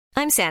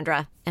I'm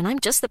Sandra, and I'm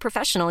just the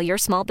professional your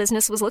small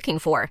business was looking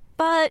for.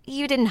 But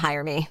you didn't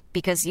hire me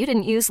because you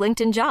didn't use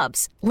LinkedIn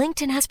Jobs.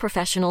 LinkedIn has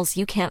professionals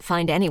you can't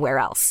find anywhere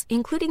else,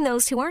 including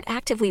those who aren't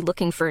actively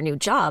looking for a new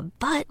job,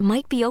 but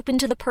might be open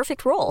to the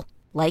perfect role,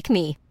 like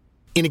me.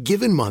 In a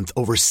given month,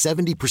 over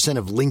 70%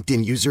 of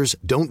LinkedIn users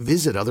don't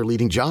visit other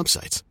leading job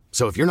sites.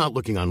 So if you're not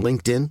looking on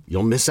LinkedIn,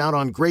 you'll miss out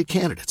on great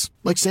candidates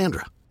like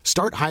Sandra.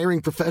 Start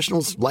hiring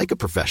professionals like a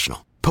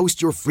professional.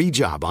 Post your free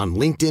job on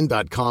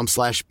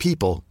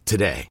linkedin.com/people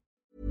today.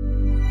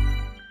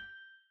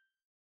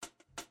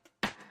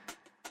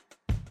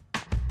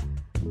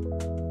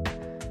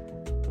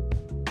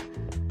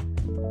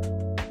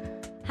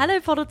 Hello,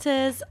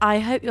 Poddleters. I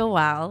hope you're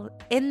well.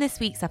 In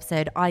this week's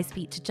episode, I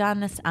speak to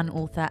journalist and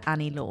author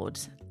Annie Lord.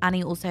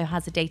 Annie also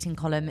has a dating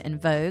column in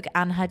Vogue,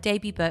 and her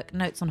debut book,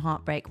 Notes on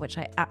Heartbreak, which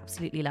I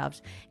absolutely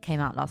loved, came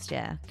out last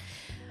year.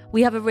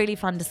 We have a really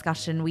fun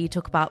discussion. We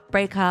talk about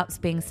breakups,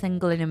 being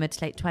single in your mid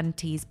to late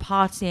 20s,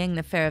 partying,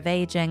 the fear of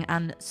aging,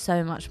 and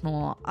so much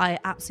more. I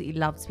absolutely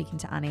love speaking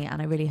to Annie,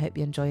 and I really hope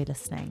you enjoy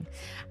listening.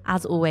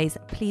 As always,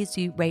 please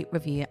do rate,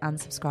 review, and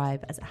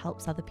subscribe, as it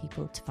helps other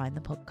people to find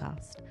the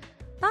podcast.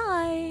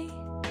 Bye.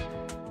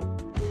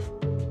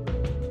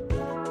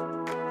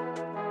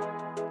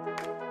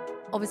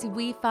 Obviously,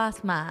 we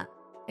first met.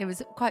 It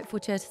was quite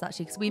fortuitous,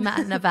 actually, because we met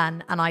at an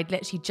event and I'd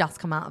literally just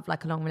come out of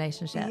like a long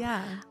relationship.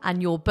 Yeah.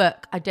 And your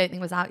book, I don't think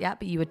was out yet,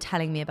 but you were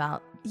telling me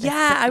about this book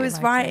I you was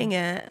were writing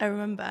it. I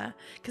remember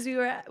because we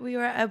were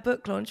at a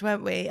book launch,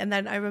 weren't we? And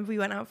then I remember we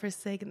went out for a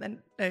cig, and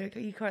then no,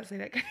 you can't say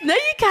that. No,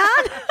 you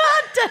can.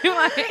 Don't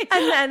worry.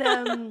 And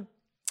then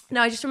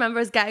no, I just remember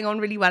us getting on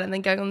really well, and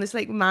then going on this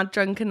like mad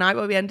drunken night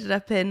where we ended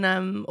up in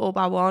All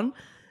Bar One.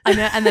 I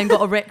know, and then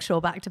got a rickshaw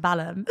back to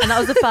Balham, and that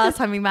was the first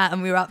time we met,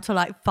 and we were up till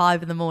like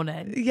 5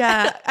 a.m.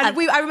 Yeah, and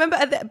I remember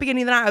at the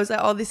beginning of the night I was like,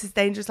 "Oh, this is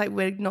dangerous. Like,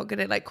 we're not good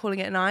at like calling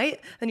it a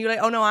night." And you're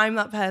like, "Oh no, I'm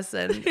that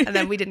person." And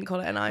then we didn't call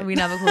it a night. We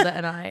never called it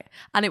a night,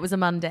 and it was a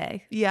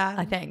Monday. Yeah,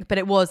 I think, but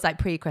it was like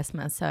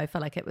pre-Christmas, so I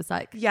felt like it was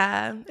like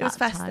it was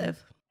festive.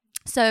 Time.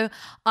 So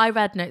I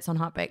read Notes on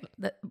Heartbreak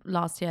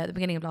last year, at the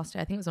beginning of last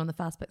year. I think it was one of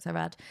the first books I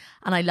read,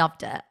 and I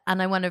loved it.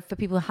 And I wonder, for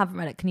people who haven't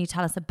read it, can you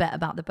tell us a bit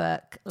about the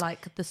book,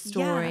 like the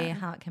story,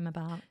 how it came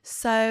about?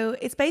 So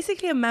it's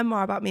basically a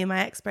memoir about me and my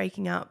ex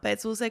breaking up, but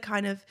it's also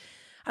kind of,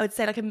 I would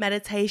say, like a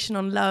meditation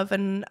on love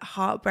and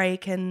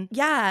heartbreak, and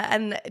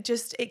and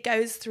just it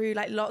goes through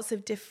like lots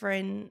of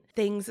different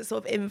things that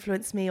sort of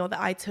influenced me or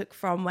that I took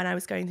from when I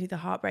was going through the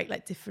heartbreak,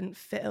 like different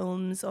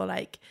films or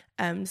like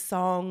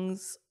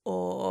songs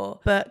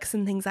or books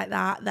and things like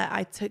that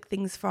I took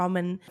things from,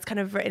 and it's kind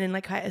of written in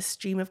like quite a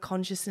stream of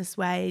consciousness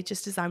way,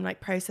 just as I'm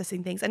like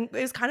processing things. And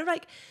it was kind of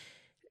like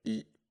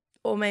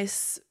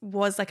almost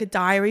was like a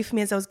diary for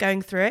me as I was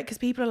going through it, because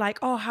people are like,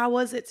 "Oh, how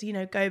was it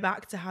to, go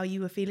back to how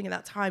you were feeling at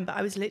that time?" But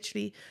I was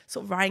literally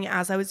sort of writing it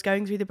as I was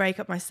going through the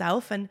breakup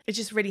myself, and it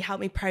just really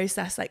helped me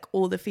process like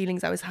all the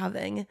feelings I was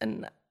having.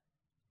 And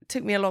it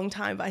took me a long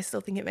time, but I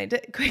still think it made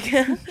it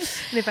quicker than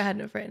if I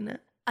hadn't have written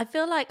it. I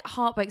feel like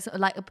heartbreaks,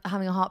 like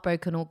having a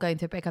heartbroken or going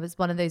through a breakup, is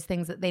one of those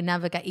things that they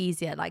never get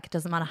easier. Like, it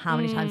doesn't matter how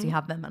many times you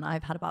have them, and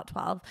I've had about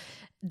 12.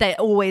 They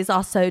always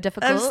are so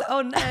difficult.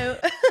 Oh no.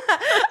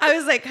 I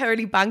was like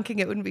currently banking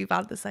it wouldn't be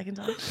bad the second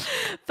time.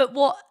 But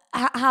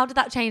how did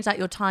that change like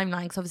your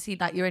timeline? Because obviously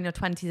like you're in your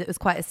 20s, it was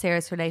quite a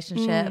serious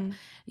relationship.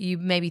 You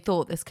maybe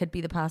thought this could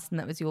be the person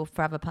that was your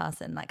forever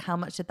person. Like, how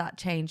much did that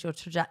change your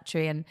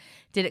trajectory, and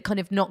did it kind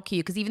of knock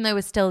you? Because even though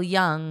we're still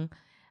young,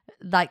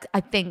 like I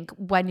think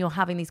when you're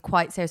having these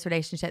quite serious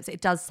relationships,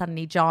 it does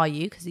suddenly jar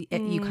you, because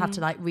you have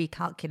to like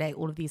recalculate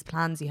all of these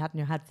plans you had in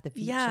your head for the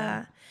future.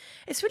 Yeah,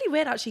 it's really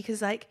weird actually,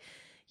 because like,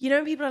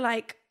 when people are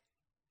like,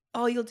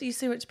 "Oh, you'll do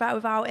so much better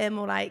without him,"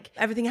 or like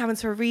everything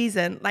happens for a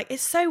reason. Like,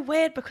 it's so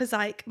weird because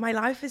like my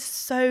life is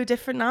so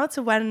different now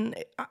to when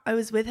I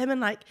was with him, and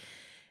like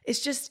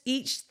it's just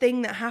each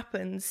thing that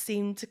happens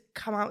seemed to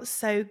come out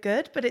so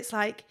good. But it's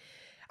like,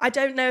 I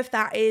don't know if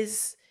that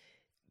is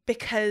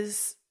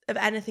because of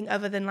anything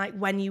other than like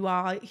when you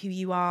are who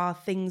you are,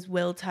 things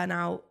will turn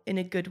out in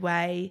a good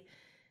way.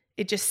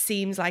 It just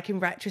seems like in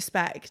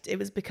retrospect it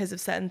was because of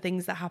certain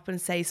things that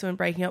happened, say someone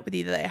breaking up with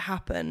you, that it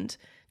happened.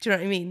 Do you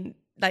know what I mean?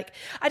 Like,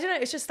 I don't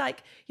know, it's just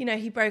like,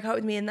 he broke up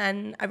with me, and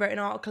then I wrote an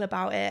article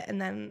about it, and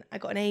then I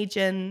got an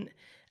agent,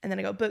 and then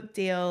I got a book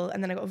deal,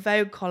 and then I got a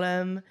Vogue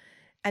column,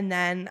 and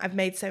then I've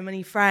made so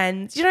many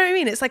friends. Do you know what I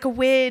mean? It's like a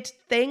weird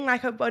thing.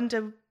 Like, I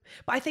wonder,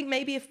 but I think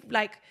maybe if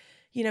like,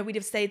 we'd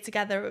have stayed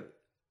together,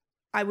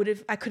 I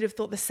could have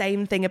thought the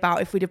same thing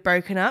about if we'd have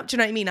broken up. Do you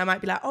know what I mean? I might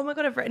be like, "Oh my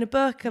God, I've written a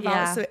book about."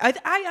 Yeah. So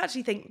I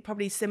actually think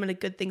probably similar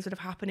good things would have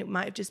happened. It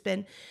might have just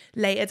been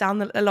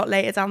a lot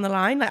later down the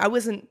line. Like, I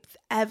wasn't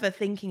ever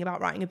thinking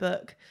about writing a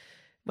book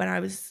when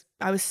I was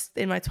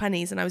in my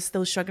 20s, and I was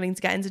still struggling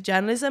to get into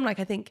journalism. Like,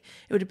 I think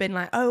it would have been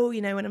like, "Oh,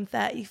 when I'm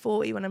 30,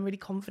 40, when I'm really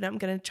confident, I'm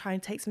going to try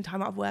and take some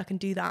time out of work and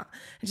do that,"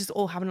 and just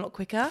all happen a lot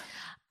quicker.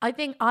 I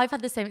think I've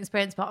had the same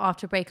experience, but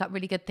after a breakup,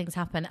 really good things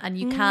happen. And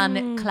you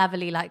can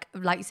cleverly, like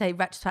you say,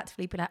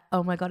 retrospectively be like,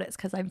 oh my God, it's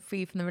because I'm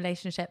free from the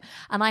relationship.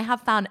 And I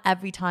have found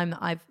every time that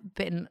I've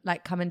been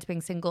like come into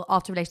being single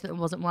after a relationship that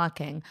wasn't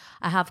working,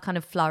 I have kind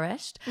of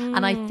flourished.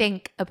 And I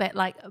think a bit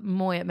like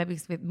Moya, maybe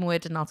Moya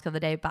did an article the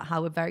other day about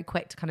how we're very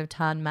quick to kind of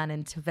turn men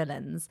into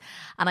villains.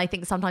 And I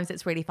think sometimes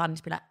it's really fun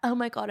to be like, oh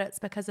my God, it's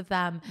because of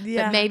them.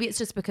 Yeah. But maybe it's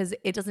just because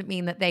it doesn't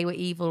mean that they were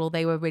evil or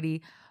they were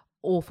really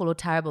awful or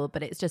terrible,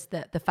 but it's just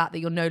that the fact that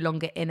you're no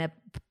longer in a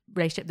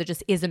relationship that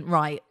just isn't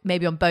right,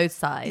 maybe on both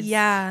sides.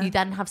 Yeah. You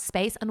then have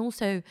space, and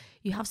also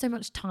you have so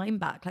much time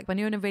back. Like when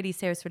you're in a really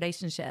serious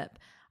relationship,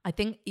 I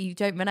think you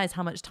don't realize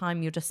how much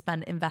time you'll just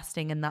spend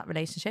investing in that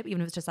relationship,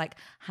 even if it's just like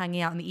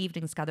hanging out in the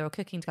evenings together or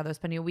cooking together or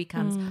spending your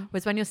weekends.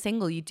 Whereas when you're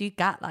single, you do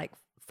get like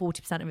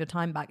 40% of your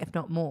time back, if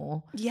not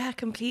more. Yeah,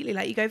 completely.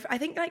 Like you go, I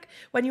think like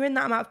when you're in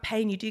that amount of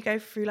pain, you do go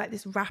through like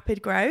this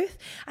rapid growth.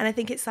 And I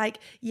think it's like,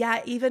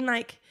 yeah, even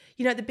like,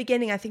 you know, at the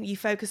beginning, I think you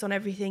focus on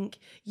everything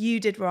you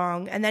did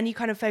wrong, and then you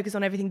kind of focus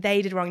on everything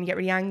they did wrong and you get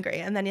really angry.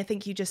 And then I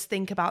think you just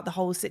think about the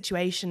whole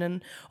situation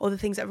and all the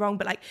things that are wrong.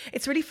 But like,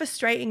 it's really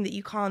frustrating that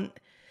you can't,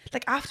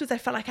 like afterwards I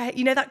felt like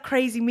you know that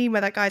crazy meme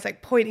where that guy's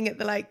like pointing at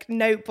the like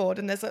noteboard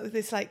and there's like,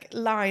 this like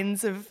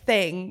lines of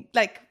thing,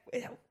 like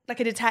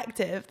a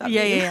detective.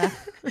 Yeah.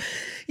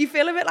 You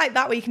feel a bit like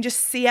that, where you can just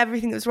see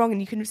everything that's wrong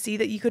and you can see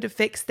that you could have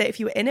fixed it if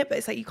you were in it, but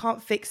it's like you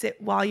can't fix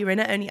it while you're in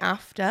it, only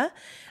after.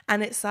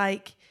 And it's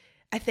like,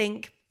 I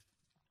think,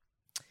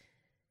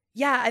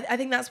 yeah, I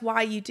think that's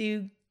why you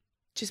do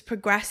just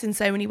progress in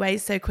so many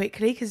ways so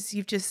quickly, because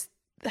you've just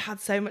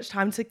had so much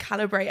time to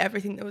calibrate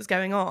everything that was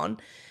going on.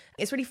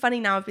 It's really funny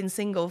now, I've been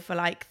single for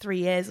like 3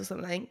 years or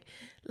something,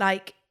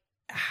 like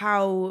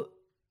how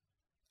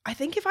I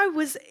think if I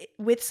was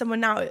with someone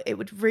now, it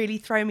would really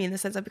throw me, in the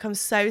sense I've become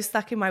so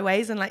stuck in my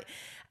ways. And like,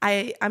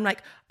 I'm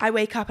like, I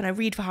wake up and I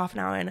read for half an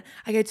hour and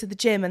I go to the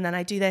gym and then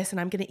I do this and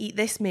I'm going to eat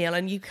this meal.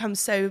 And you become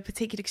so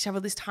particular because you have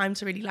all this time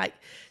to really like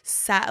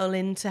settle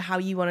into how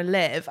you want to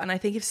live. And I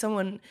think if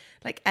someone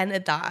like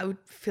entered that, I would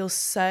feel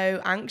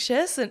so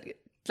anxious and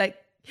like,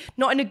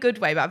 not in a good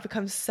way, but I've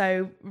become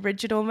so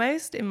rigid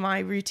almost in my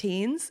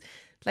routines.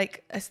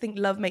 Like, I just think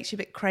love makes you a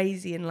bit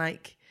crazy and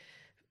like,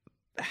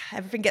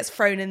 everything gets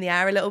thrown in the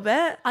air a little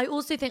bit. I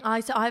also think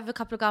I have a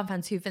couple of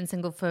girlfriends who've been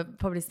single for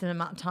probably a similar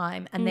amount of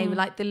time, and they were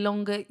like, the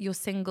longer you're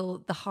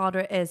single, the harder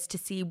it is to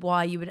see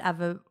why you would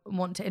ever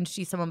want to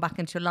introduce someone back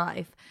into your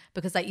life,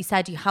 because like you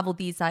said, you have all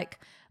these like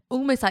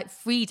almost like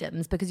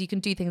freedoms because you can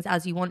do things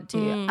as you want to.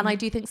 And I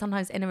do think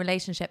sometimes in a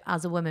relationship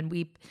as a woman,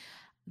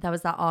 there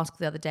was that article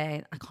the other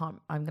day,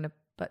 I'm gonna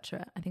butcher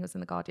it, I think it was in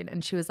The Guardian,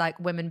 and she was like,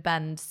 women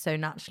bend so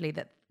naturally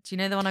that, do you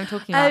know the one I'm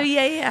talking about? Oh,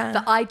 yeah.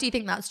 But I do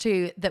think that's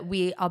true, that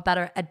we are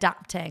better at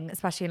adapting,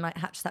 especially in like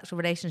heterosexual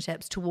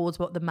relationships, towards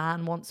what the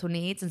man wants or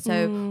needs. And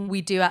so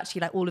we do actually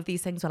like all of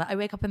these things where like I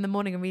wake up in the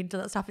morning and read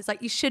all that stuff. It's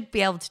like you should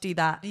be able to do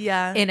that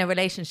in a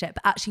relationship.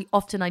 But actually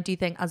often I do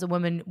think as a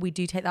woman, we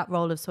do take that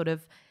role of sort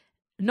of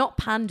not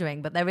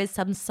pandering, but there is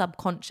some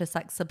subconscious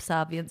like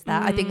subservience there.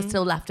 I think it's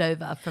still left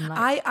over from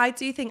like... I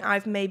do think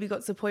I've maybe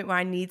got to the point where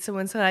I need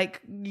someone to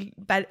like,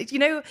 you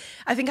know,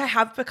 I think I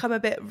have become a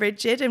bit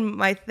rigid in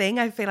my thing.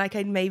 I feel like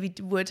I maybe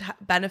would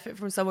benefit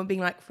from someone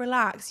being like,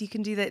 relax, you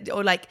can do that,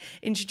 or like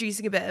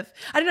introducing a bit of,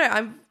 I don't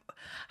know,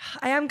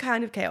 I am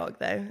kind of chaotic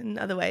though in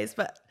other ways,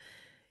 but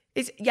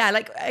it's, yeah,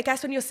 like I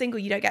guess when you're single,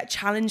 you don't get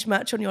challenged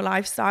much on your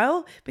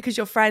lifestyle because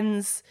your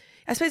friends,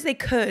 I suppose they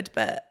could,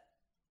 but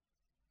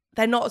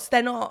they're not,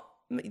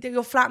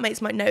 your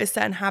flatmates might notice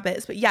certain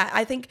habits. But yeah,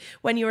 I think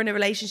when you're in a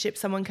relationship,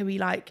 someone can be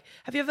like,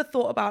 have you ever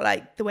thought about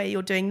like the way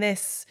you're doing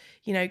this,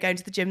 you know, going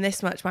to the gym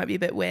this much might be a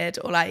bit weird,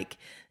 or like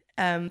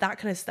that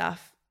kind of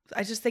stuff.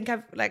 I just think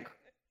I've like,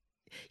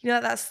 you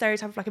know, that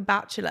stereotype of like a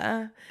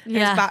bachelor, his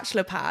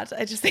bachelor pad.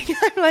 I just think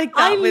I'm like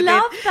that. I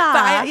love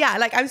that. But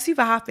like I'm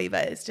super happy,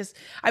 but it's just,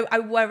 I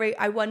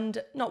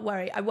wonder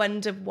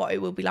what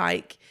it will be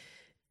like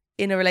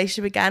in a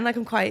relationship again. Like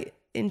I'm quite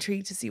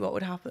intrigued to see what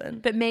would happen.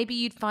 But maybe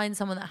you'd find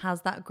someone that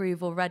has that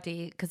groove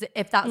already, because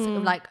if that's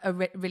like a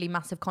really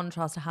massive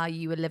contrast to how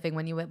you were living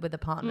when you were with a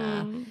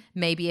partner,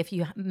 maybe if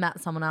you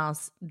met someone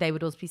else, they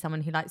would also be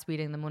someone who likes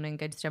reading in the morning and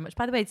go to the gym, which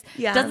by the way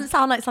doesn't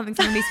sound like something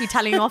someone needs to be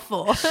telling you off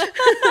for.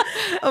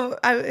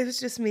 It was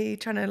just me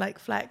trying to like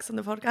flex on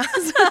the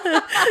podcast.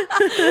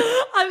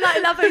 I'm like,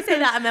 I love how you say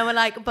that, and then we're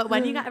like, but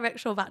when you get a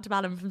rickshaw back to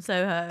Balham from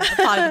Soho at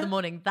 5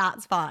 a.m,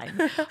 that's fine,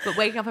 but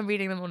waking up and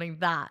reading in the morning,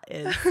 that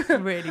is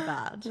really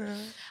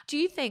bad. Do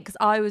you think, because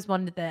I always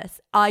wondered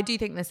this, I do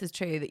think this is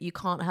true, that you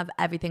can't have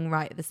everything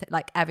right,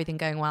 like everything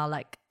going well.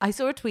 Like I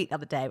saw a tweet the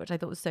other day, which I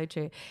thought was so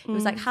true. It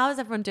was like, how is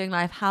everyone doing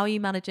life? How are you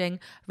managing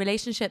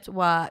relationships,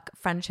 work,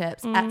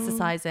 friendships,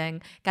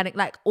 exercising, getting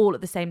like all at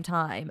the same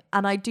time?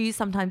 And I do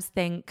sometimes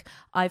think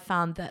I've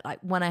found that like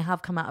when I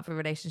have come out of a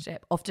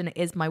relationship, often it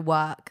is my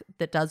work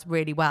that does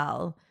really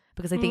well,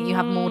 because I think you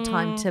have more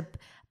time to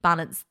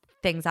balance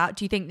things out.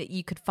 Do you think that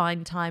you could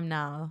find time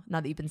now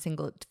that you've been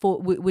single,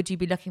 would you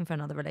be looking for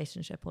another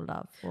relationship or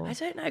love? Or? I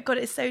don't know. God,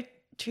 it's so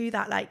true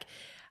that like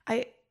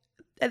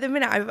at the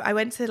minute I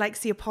went to like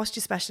see a posture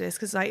specialist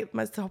because like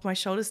the top of my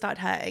shoulders started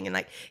hurting, and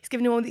like he's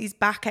giving me all these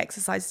back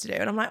exercises to do,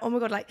 and I'm like, oh my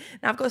God, like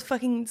now I've got to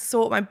fucking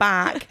sort my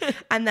back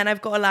and then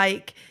I've got to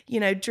like, you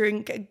know,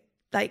 drink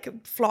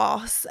like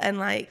floss and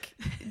like,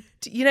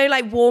 you know,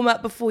 like warm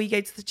up before you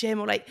go to the gym,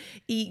 or like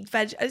eat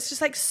veg. It's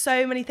just like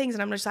so many things,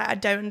 and I'm just like, I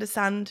don't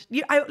understand.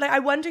 I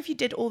wonder if you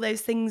did all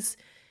those things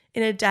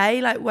in a day,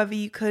 like whether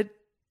you could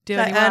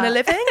like earn a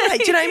living.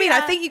 Like, do you know what I mean?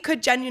 I think you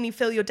could genuinely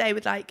fill your day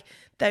with like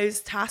those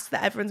tasks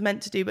that everyone's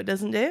meant to do but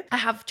doesn't do. I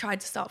have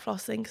tried to start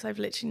flossing because I've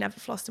literally never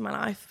flossed in my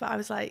life, but I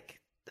was like,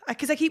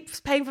 because I keep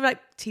paying for like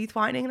teeth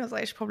whitening, and I was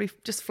like, I should probably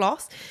just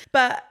floss.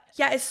 But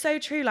yeah, it's so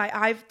true. Like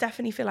I've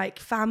definitely feel like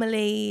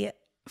family,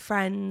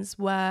 friends,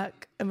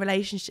 work and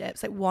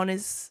relationships, like one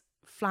is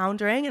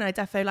floundering, and I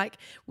definitely like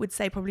would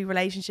say probably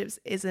relationships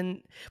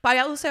isn't, but I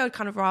also would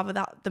kind of rather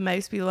that the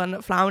most people are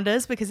not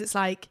flounders, because it's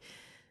like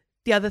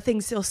the other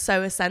things feel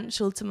so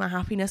essential to my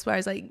happiness,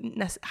 whereas like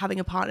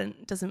having a partner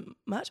doesn't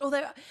much.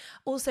 Although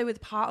also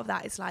with part of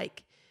that, it's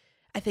like,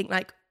 I think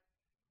like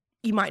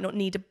you might not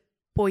need a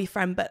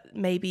boyfriend, but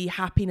maybe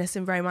happiness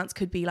and romance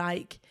could be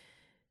like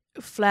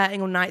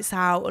flirting or nights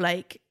out, or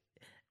like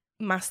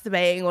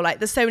masturbating, or like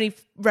there's so many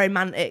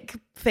romantic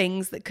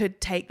things that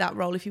could take that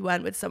role if you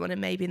weren't with someone.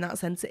 And maybe in that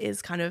sense it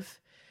is kind of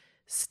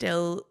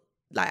still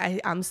like I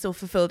am still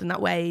fulfilled in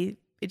that way.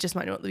 It just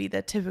might not be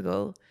the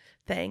typical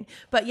thing.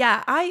 But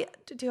yeah, I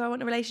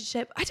want a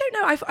relationship. I don't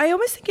know. I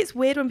almost think it's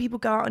weird when people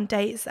go out on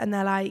dates and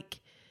they're like,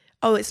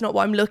 oh, it's not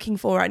what I'm looking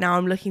for right now,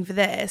 I'm looking for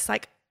this.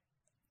 Like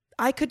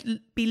I could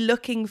be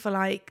looking for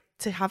like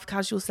to have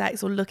casual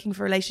sex or looking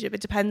for a relationship.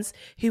 It depends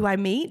who I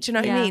meet. Do you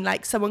know what I mean?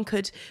 Like someone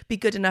could be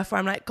good enough where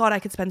I'm like, God, I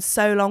could spend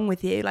so long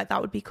with you. Like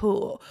that would be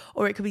cool.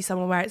 Or it could be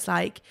someone where it's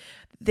like,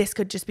 this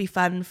could just be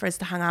fun for us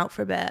to hang out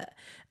for a bit.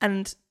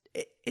 And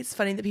it's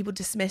funny that people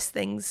dismiss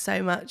things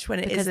so much when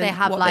it isn't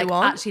what they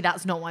want. Actually,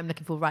 that's not what I'm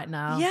looking for right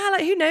now. Yeah,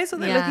 like who knows what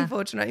they're looking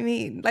for? Do you know what I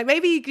mean? Like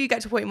maybe you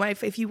get to a point where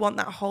if you want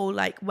that whole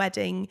like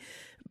wedding,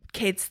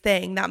 kids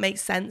thing, that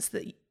makes sense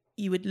that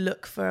you would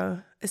look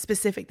for a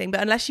specific thing.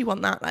 But unless you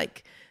want that,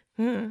 like,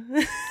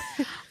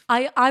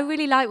 I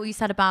really like what you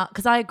said about,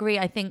 because I agree.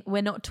 I think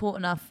we're not taught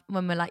enough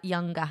when we're like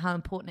younger how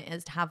important it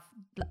is to have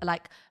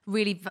like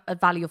really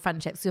value your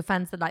friendships, your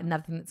friends that like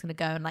never think it's going to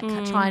go, and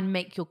like try and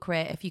make your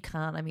career if you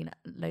can. I mean,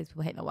 loads of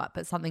people hate that work,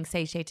 but something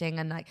satiating,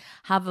 and like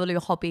have all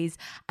your hobbies.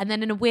 And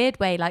then in a weird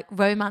way, like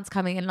romance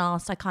coming in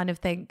last, I kind of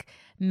think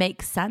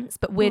makes sense,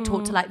 but we're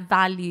taught to like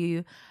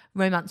value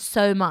romance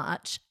so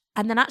much.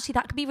 And then actually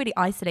that could be really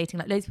isolating.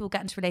 Like loads of people get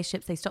into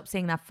relationships, they stop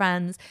seeing their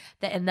friends,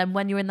 and then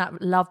when you're in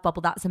that love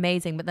bubble, that's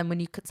amazing. But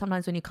then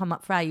sometimes when you come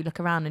up for air, you look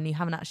around and you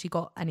haven't actually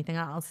got anything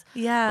else.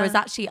 Yeah. Whereas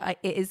actually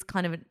it is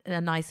kind of a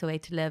nicer way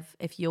to live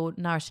if you're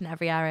nourished in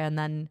every area, and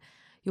then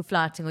you're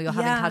flirting, or you're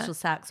having casual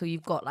sex, or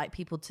you've got like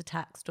people to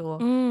text, or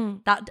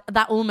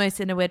that almost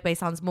in a weird way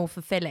sounds more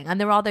fulfilling. And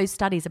there are those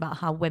studies about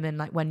how women,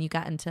 like when you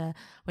get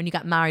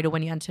married or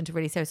when you enter into a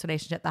really serious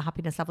relationship, their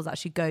happiness levels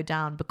actually go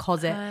down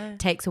because it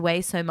takes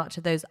away so much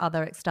of those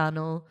other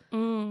external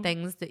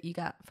things that you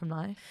get from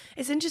life.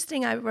 It's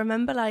interesting. I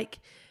remember like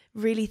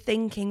really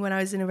thinking when I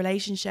was in a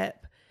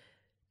relationship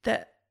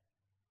that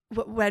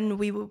when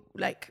we were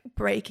like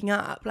breaking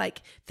up,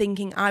 like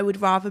thinking I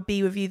would rather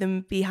be with you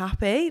than be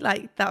happy.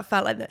 Like that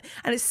felt like that.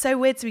 And it's so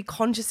weird to be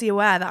consciously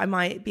aware that I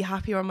might be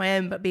happier on my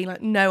own, but being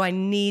like, no, I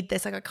need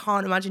this. Like I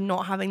can't imagine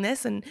not having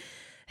this. And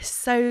it's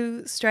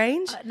so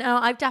strange. No,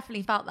 I've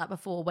definitely felt that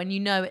before, when you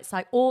know it's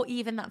like, or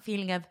even that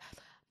feeling of,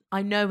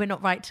 I know we're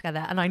not right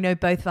together, and I know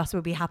both of us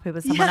will be happy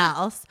with someone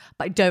else,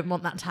 but I don't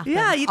want that to happen.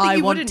 Yeah, you think I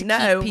you want wouldn't to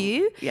know. keep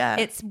you. Yeah,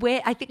 it's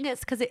weird. I think it's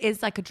because it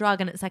is like a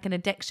drug and it's like an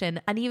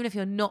addiction. And even if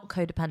you're not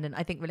codependent,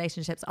 I think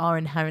relationships are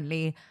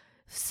inherently,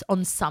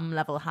 on some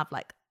level, have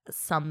like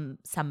some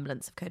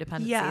semblance of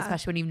codependency,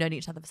 especially when you've known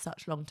each other for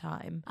such a long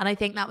time. And I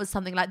think that was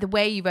something like the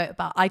way you wrote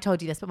about. I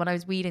told you this, but when I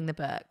was reading the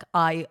book,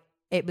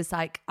 it was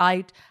like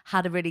I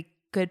had a really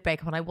good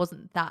breakup, and I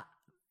wasn't that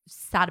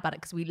sad about it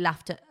because we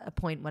left at a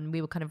point when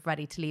we were kind of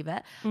ready to leave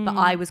it. But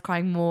I was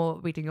crying more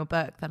reading your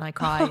book than I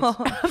cried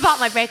about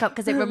my breakup,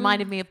 because it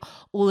reminded me of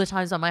all the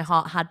times when my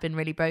heart had been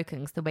really broken,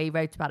 because the way you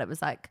wrote about it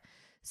was like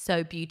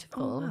so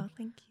beautiful. Oh, wow,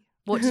 thank you.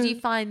 What did you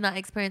find that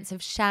experience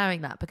of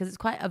sharing that? Because it's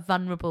quite a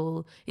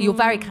vulnerable, you're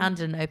very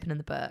candid and open in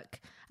the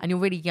book, and you're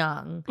really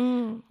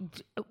young.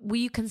 Were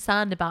you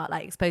concerned about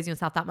like exposing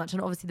yourself that much?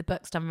 And obviously the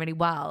book's done really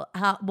well.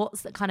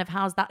 How's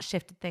that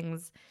shifted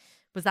things?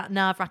 Was that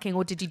nerve-wracking,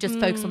 or did you just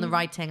focus on the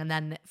writing and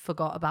then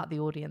forgot about the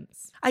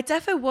audience? I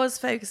definitely was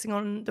focusing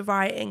on the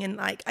writing, and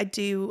like I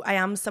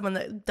am someone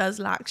that does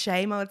lack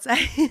shame, I would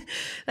say.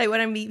 Like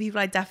when I meet people,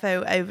 I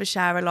defo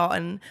overshare a lot,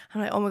 and I'm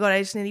like, oh my God,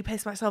 I just nearly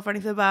pissed myself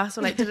running for the bus,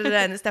 or like da-da-da.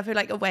 And it's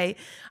definitely like a way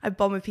I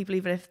bond with people,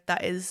 even if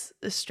that is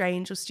a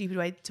strange or stupid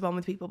way to bond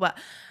with people. But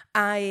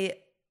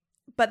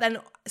then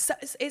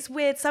it's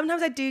weird.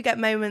 Sometimes I do get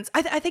moments.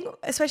 I think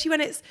especially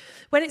when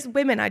it's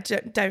women, I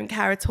don't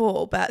care at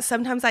all. But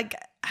sometimes like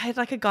I had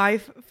like a guy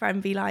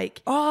friend be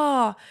like,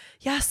 "Oh,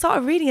 yeah, I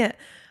started reading it.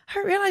 I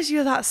didn't realize you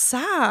were that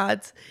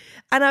sad."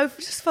 And I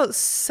just felt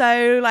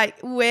so like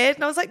weird.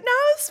 And I was like, no,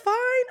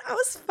 I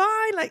was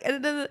fine.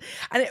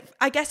 Like,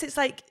 I guess it's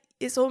like,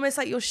 it's almost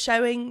like you're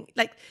showing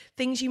like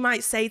things you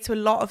might say to a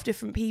lot of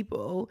different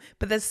people,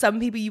 but there's some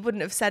people you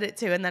wouldn't have said it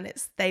to, and then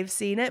they've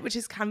seen it, which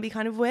can be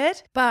kind of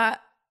weird. But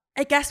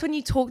I guess when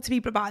you talk to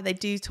people about it, they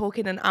do talk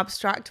in an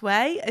abstract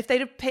way. If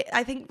they'd have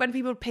I think when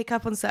people pick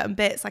up on certain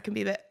bits, I can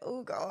be a bit,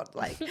 oh God,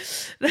 like,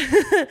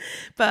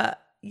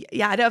 but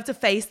yeah, I don't have to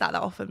face that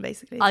often,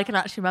 basically. I can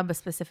actually remember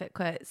specific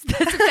quotes.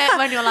 There's a bit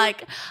when you're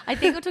like, I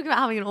think you're talking about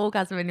having an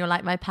orgasm and you're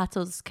like, my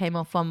petals came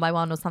off one by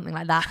one or something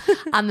like that.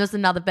 And there's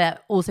another bit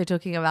also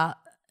talking about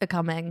a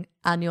coming,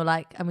 and you're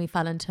like, and we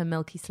fell into a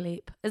milky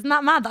sleep. Isn't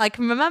that mad that I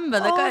can remember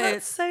the quotes?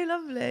 That's so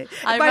lovely.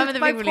 I remember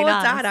them being really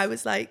nice. My poor dad, I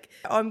was like,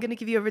 oh, I'm going to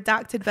give you a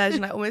redacted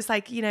version, like almost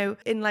like, you know,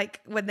 in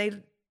like when they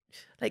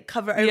like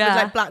cover it over with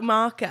like black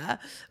marker,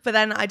 but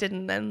then I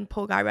didn't, and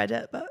poor guy read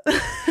it. But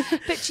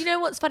do you know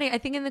what's funny? I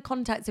think in the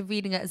context of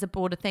reading it as a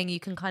broader thing, you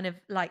can kind of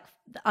like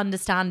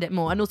understand it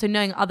more, and also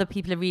knowing other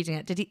people are reading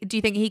it. Do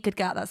you think he could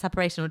get that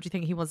separation, or do you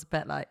think he was a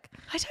bit like,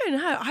 I don't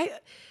know,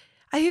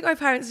 I think my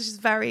parents are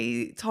just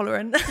very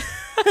tolerant.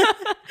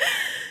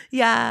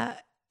 Yeah,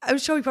 I'm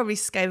sure we probably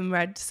skim and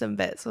read some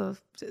bits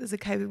of as a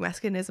coping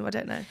mechanism. I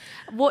don't know.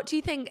 What do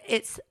you think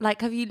it's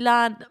like? Have you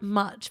learned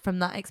much from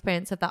that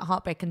experience of that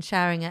heartbreak and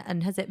sharing it?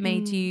 And has it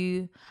made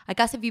you, I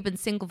guess, if you've been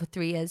single for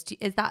 3 years,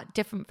 is that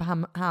different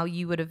from how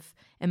you would have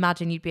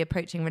imagined you'd be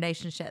approaching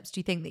relationships? Do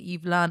you think that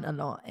you've learned a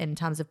lot in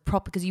terms of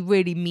because you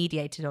really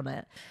mediated on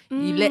it?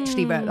 You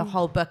literally wrote the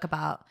whole book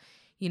about,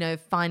 you know,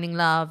 finding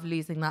love,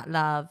 losing that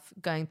love,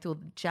 going through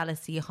the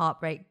jealousy,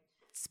 heartbreak,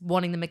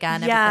 wanting them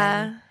again,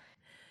 everything.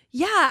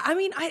 Yeah, I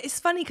mean,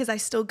 it's funny because I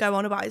still go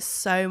on about it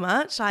so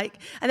much. Like,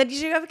 and then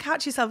you ever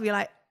catch yourself and you're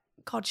like,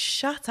 God,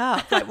 shut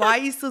up. Like, why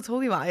are you still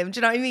talking about him? Do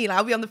you know what I mean? Like,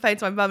 I'll be on the phone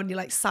to my mum and you're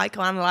like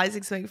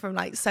psychoanalyzing something from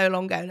like so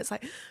long ago. And it's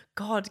like,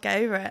 God,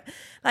 get over it.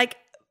 Like,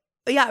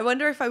 yeah, I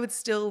wonder if I would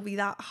still be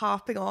that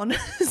harping on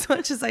as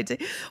much as I do,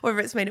 or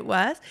if it's made it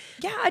worse.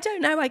 Yeah, I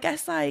don't know. I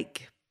guess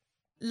like,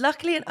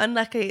 luckily and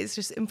unluckily, it's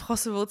just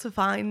impossible to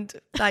find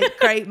like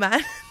great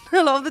men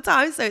a lot of the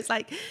time. So it's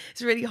like,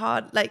 it's really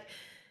hard. Like,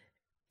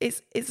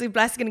 it's a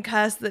blessing and a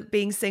curse that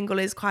being single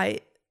is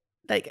quite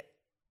like,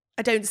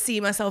 I don't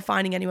see myself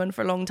finding anyone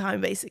for a long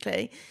time,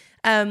 basically.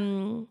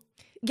 Yeah,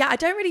 I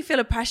don't really feel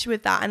a pressure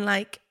with that. And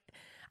like,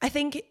 I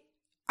think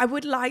I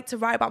would like to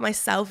write about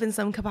myself in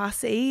some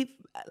capacity,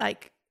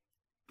 like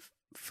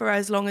for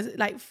as long as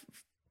like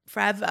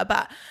forever.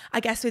 But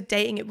I guess with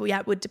dating, it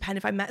would depend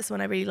if I met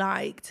someone I really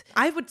liked.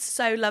 I would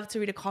so love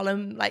to read a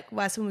column like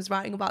where someone was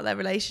writing about their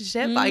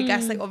relationship, but I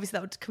guess like obviously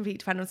that would completely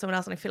depend on someone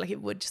else, and I feel like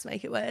it would just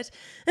make it weird.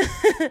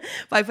 But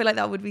I feel like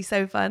that would be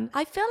so fun.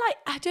 I feel like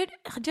I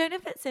don't know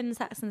if it's in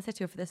Sex and the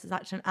City or if this is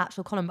actually an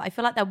actual column, but I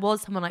feel like there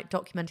was someone like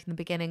documenting the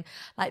beginning,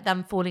 like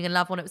them falling in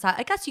love when it was like,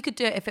 I guess you could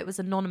do it if it was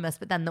anonymous,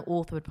 but then the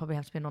author would probably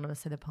have to be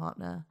anonymous to the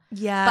partner.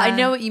 Yeah, but I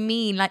know what you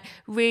mean, like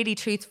really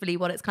truthfully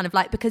what it's kind of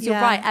like, because you're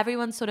right,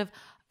 everyone's sort of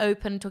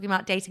open talking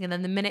about dating, and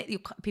then the minute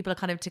people are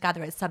kind of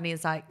together, it suddenly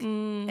is like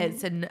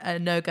it's a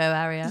no-go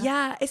area.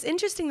 Yeah, it's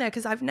interesting though,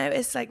 because I've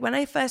noticed like when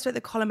I first wrote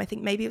the column, I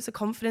think maybe it was a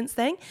confidence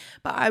thing,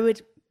 but I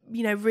would,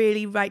 you know,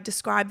 really like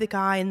describe the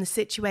guy and the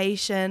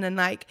situation and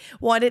like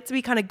want it to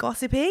be kind of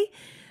gossipy.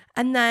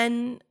 And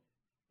then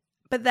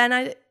but then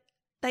I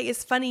like,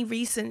 it's funny,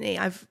 recently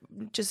I've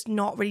just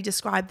not really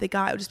described the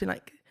guy. I've just been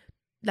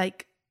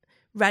like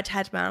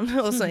redhead man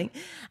or something.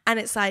 And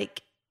it's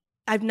like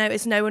I've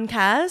noticed no one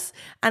cares,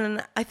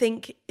 and I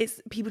think it's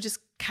people just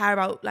care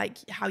about like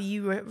how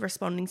you were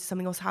responding to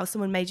something, or how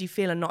someone made you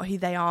feel, and not who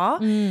they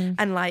are.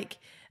 And like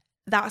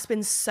that's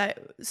been so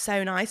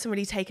nice, and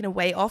really taken a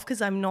weight off,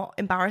 because I'm not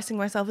embarrassing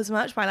myself as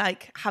much by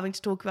like having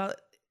to talk about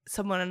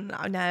someone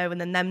I know and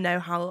then them know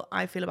how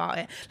I feel about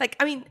it. Like,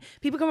 I mean,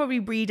 people can probably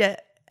read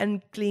it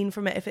and glean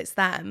from it if it's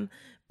them,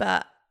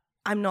 but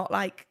I'm not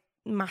like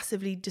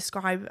massively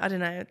describe. I don't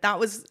know. That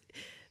was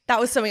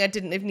something I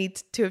didn't even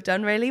need to have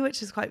done, really,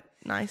 which is quite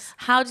nice.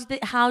 How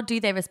do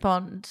they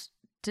respond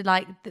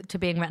to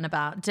being written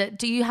about?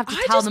 Do you have to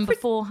tell them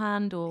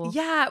beforehand, or?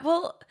 Yeah,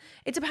 well,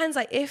 it depends.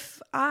 Like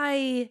if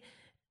I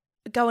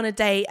go on a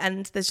date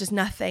and there's just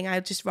nothing, I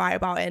just write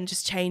about it and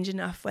just change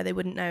enough where they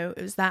wouldn't know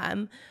it was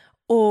them.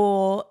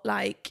 Or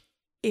like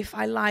if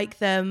I like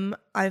them,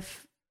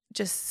 I've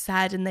just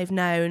said and they've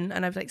known,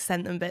 and I've like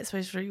sent them bits,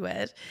 which is really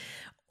weird.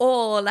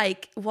 Or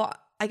like what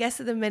I guess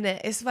at the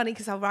minute, it's funny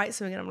because I'll write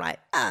something and I'm like,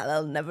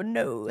 they'll never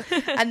know.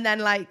 And then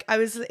like I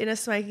was in a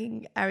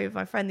smoking area with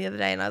my friend the other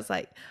day, and I was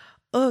like,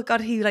 oh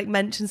God, he like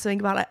mentioned something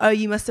about like, oh,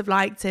 you must have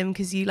liked him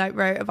because you like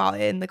wrote about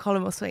it in the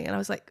column or something. And I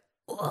was like,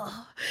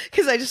 oh,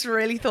 because I just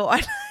really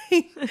thought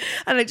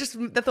And I just,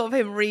 the thought of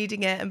him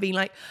reading it and being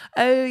like,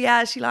 oh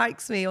yeah, she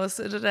likes me, or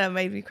sort of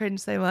made me cringe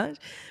so much.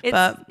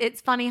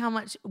 It's funny how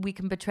much we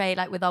can betray,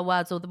 like with our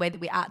words or the way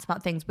that we act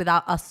about things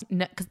without us,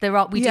 because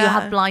we do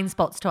have blind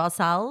spots to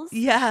ourselves.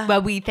 Yeah.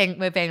 Where we think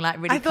we're being like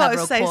really I thought clever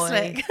it was or so coy.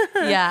 slick.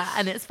 Yeah,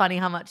 and it's funny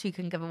how much you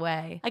can give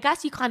away. I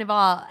guess you kind of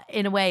are,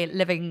 in a way,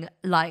 living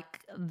like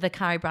the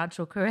Carrie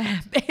Bradshaw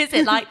career. Is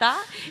it like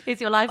that? Is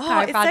your life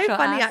Carrie Bradshaw? It's so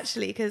funny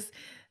actually, because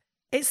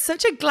it's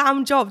such a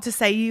glam job to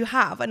say you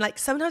have. And like,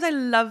 sometimes I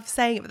love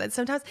saying it, but then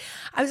sometimes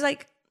I was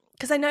like,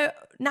 because I know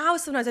now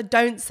sometimes I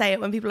don't say it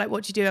when people are like,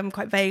 what do you do? I'm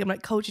quite vague. I'm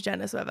like culture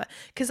journalist or whatever.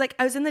 Because like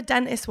I was in the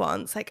dentist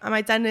once, like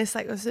my dentist,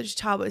 like I was such a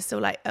child, but was still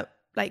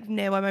like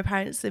near where my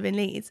parents live in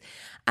Leeds.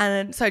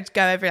 And so I'd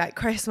go every like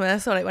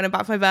Christmas or like when I'm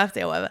back for my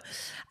birthday or whatever.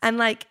 And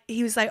like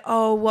he was like,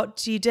 oh, what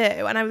do you do?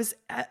 And I was,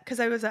 because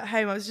I was at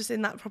home, I was just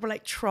in that proper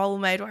like troll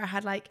mode where I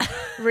had like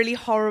really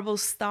horrible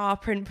star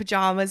print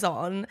pajamas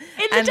on.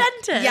 In the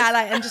dentist? Yeah,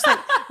 like, and just like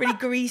really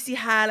greasy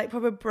hair, like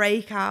proper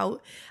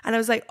breakout. And I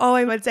was like, oh,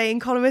 I'm a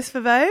dating columnist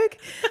for Vogue.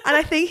 And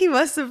I think he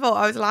must have thought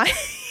I was lying.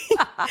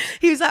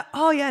 He was like,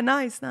 oh yeah,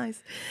 nice.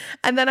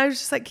 And then I was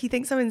just like, he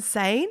thinks I'm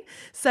insane.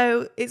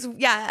 So it's,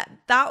 yeah,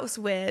 that was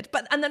weird.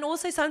 And then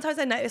also sometimes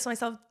I notice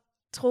myself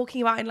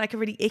talking about it in like a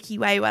really icky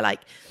way where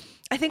like,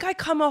 I think I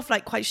come off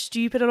like quite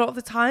stupid a lot of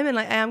the time, and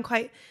like I am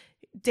quite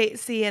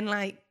ditzy and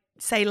like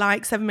say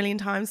like 7 million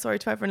times, sorry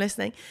to everyone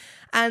listening.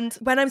 And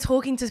when I'm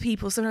talking to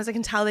people, sometimes I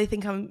can tell they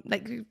think I'm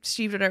like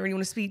stupid, or don't really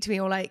want to speak to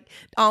me, or like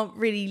aren't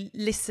really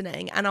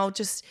listening. And I'll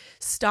just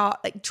start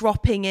like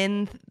dropping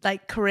in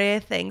like career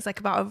things,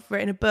 like about I've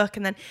written a book,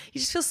 and then you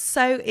just feel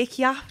so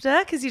icky after,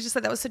 because you're just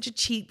like, that was such a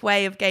cheap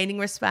way of gaining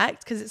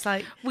respect. Because it's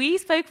like, we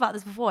spoke about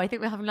this before. I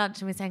think we were having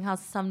lunch and we were saying how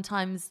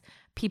sometimes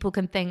people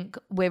can think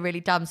we're really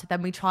dumb, so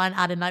then we try and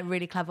add in like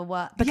really clever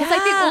work. Because I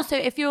think also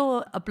if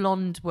you're a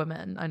blonde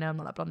woman, I know I'm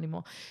not that blonde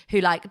anymore, who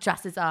like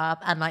dresses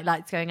up and like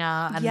likes going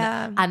out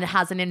and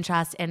has an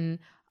interest in,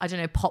 I don't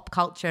know, pop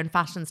culture and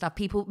fashion stuff,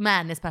 people,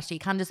 men especially,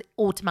 can just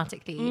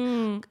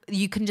automatically,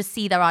 you can just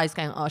see their eyes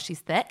going, oh, she's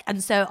thick.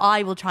 And so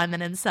I will try and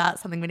then insert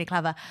something really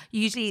clever.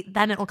 Usually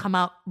then it will come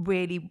out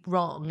really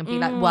wrong and be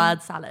like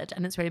word salad,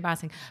 and it's really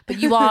embarrassing. But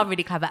you are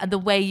really clever. And the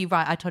way you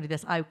write, I told you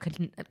this,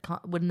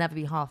 would never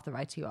be half the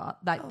writer you are.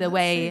 Like the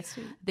way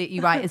that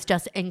you write is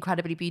just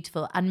incredibly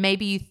beautiful. And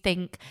maybe you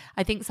think,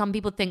 I think some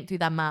people think through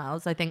their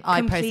mouths. I think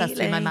I process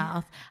through my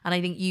mouth, and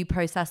I think you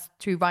process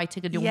through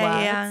writing and your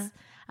words. Yeah.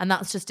 And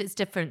that's just, it's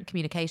different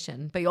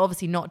communication. But you're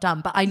obviously not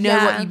dumb. But I know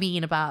what you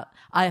mean about,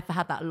 I've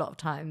had that a lot of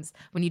times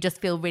when you just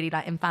feel really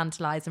like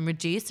infantilized and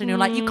reduced, and you're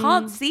like, you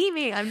can't see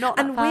me, I'm not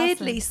that And person.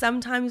 weirdly,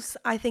 sometimes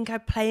I think I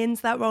play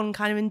into that role and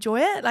kind of enjoy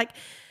it. Like,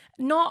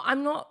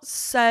 I'm not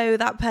so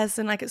that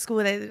person like at school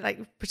where they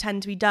like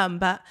pretend to be dumb,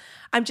 but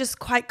I'm just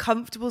quite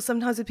comfortable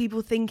sometimes with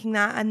people thinking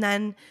that. And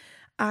then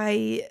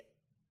I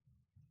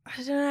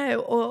don't know,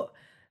 or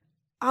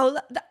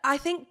I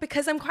think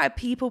because I'm quite a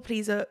people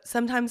pleaser,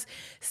 sometimes,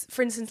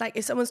 for instance, like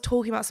if someone's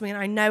talking about something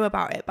and I know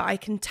about it, but I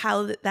can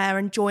tell that they're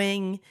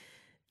enjoying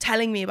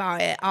telling me about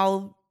it,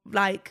 I'll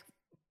like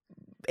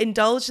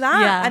indulge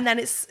that. Yeah. And then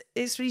it's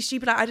really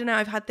stupid. Like, I don't know,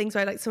 I've had things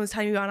where like someone's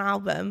telling me about an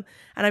album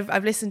and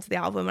I've listened to the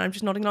album and I'm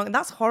just nodding along, and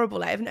that's horrible.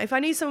 Like if I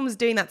knew someone was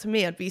doing that to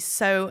me, I'd be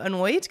so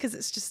annoyed, because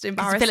it's just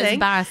embarrassing. It's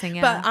embarrassing,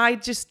 yeah. But I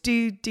just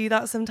do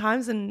that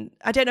sometimes, and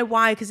I don't know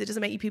why, because it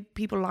doesn't make you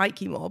people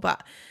like you more,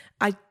 but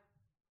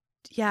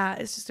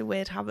it's just a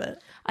weird habit.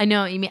 I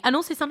know what you mean. And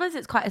also sometimes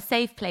it's quite a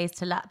safe place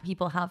to let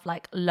people have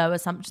like low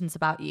assumptions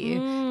about you,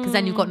 because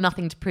then you've got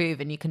nothing to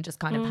prove and you can just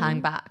kind of hang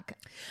back.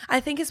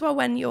 I think as well,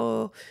 when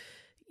you're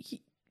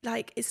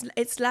like,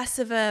 it's less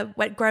of a,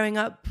 when growing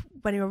up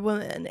when you're a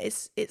woman,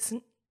 it's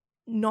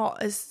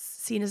not as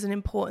seen as an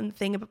important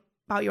thing about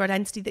your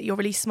identity that you're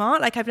really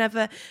smart. Like I've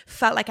never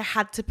felt like I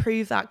had to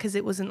prove that, because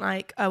it wasn't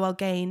like, oh, I'll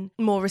gain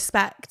more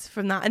respect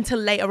from that, until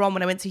later on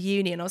when I went to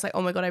uni and I was like,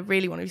 oh my God, I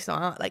really want to be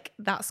smart. Like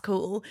that's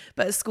cool.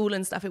 But at school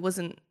and stuff, it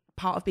wasn't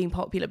part of being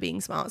popular, being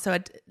smart. So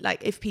I'd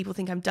like, if people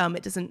think I'm dumb,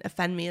 it doesn't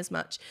offend me as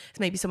much as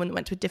maybe someone that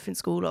went to a different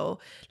school or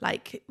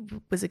like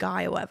was a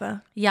guy or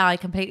whatever. Yeah, I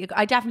completely agree.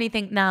 I definitely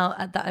think now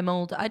that I'm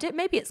older,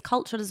 maybe it's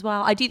cultural as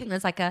well. I do think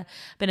there's like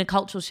been a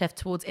cultural shift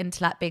towards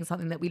intellect being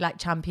something that we like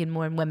champion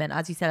more in women.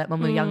 As you said, like when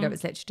we were younger, it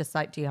was literally just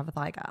like, do you have a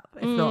thigh gap?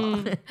 If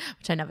not,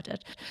 which I never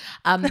did.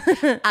 And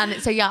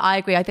so yeah, I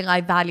agree. I think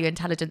I value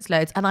intelligence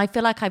loads, and I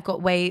feel like I've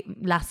got way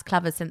less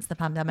clever since the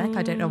pandemic.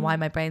 I don't know why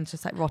my brain's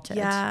just like rotted.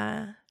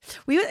 Yeah.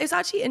 It was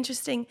actually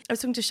interesting. I was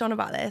talking to Sean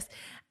about this,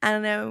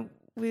 and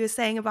we were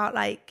saying about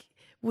like,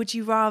 would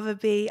you rather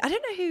be, I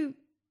don't know who,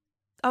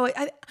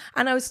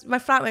 my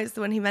flatmate was the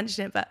one who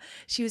mentioned it, but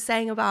she was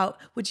saying about,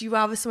 would you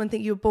rather someone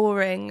think you were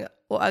boring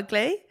or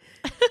ugly?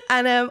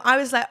 And I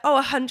was like,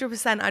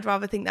 100% I'd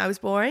rather think that I was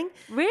boring.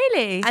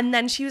 Really? And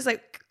then she was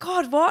like,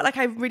 God, what? Like,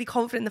 I'm really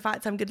confident in the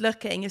fact I'm good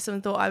looking if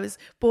someone thought I was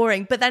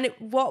boring. But then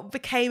what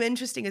became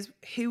interesting is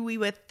who we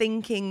were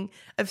thinking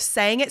of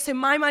saying it. So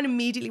my mind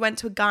immediately went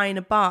to a guy in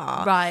a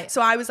bar. Right.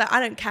 So I was like, I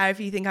don't care if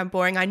you think I'm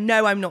boring. I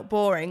know I'm not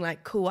boring.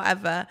 Like, cool,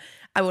 whatever.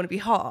 I want to be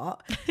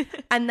hot.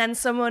 And then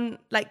someone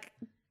like,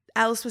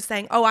 else was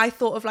saying, oh, I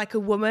thought of like a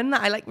woman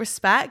that I like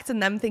respect,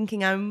 and them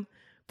thinking I'm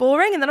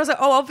boring. And then I was like,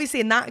 oh, obviously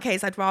in that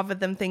case I'd rather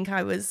them think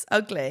I was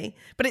ugly.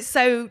 But it's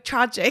so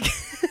tragic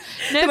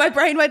that my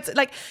brain went to,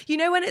 like, you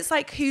know, when it's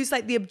like, who's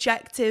like the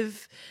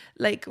objective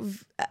like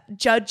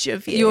judge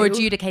of you, your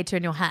adjudicator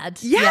in your head.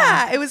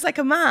 Yeah, it was like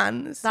a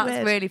man. That's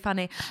weird. Really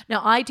funny. No,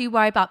 I do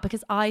worry about,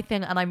 because I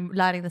think, and I'm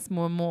learning this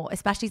more and more,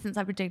 especially since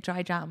I've been doing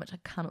Dry Jam, which I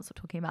cannot stop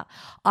talking about.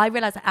 I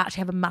realize I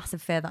actually have a massive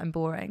fear that I'm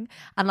boring,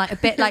 and like a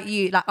bit like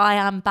you, like I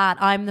am bad.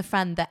 I'm the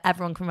friend that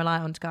everyone can rely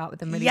on to go out with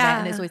them really late,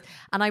 and it's always.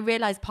 And I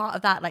realize part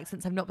of that, like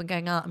since I've not been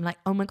going out, I'm like,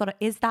 oh my god,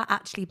 is that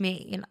actually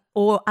me?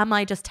 Or am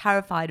I just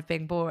terrified of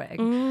being boring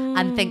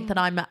and think that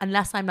I'm,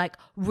 unless I'm like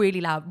really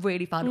loud,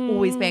 really fun,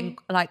 always being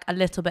like a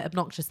little bit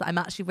obnoxious, that I'm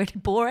actually really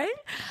boring.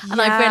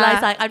 And I've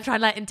realized like I'm trying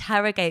to like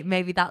interrogate,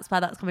 maybe that's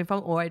where that's coming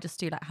from, or I just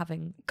do like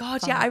having fun.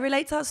 Yeah, I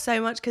relate to that so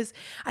much, because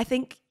I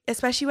think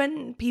especially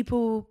when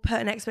people put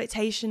an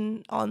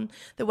expectation on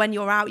that when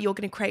you're out you're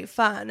going to create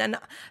fun, and I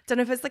don't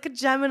know if it's like a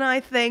Gemini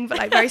thing, but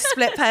like very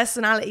split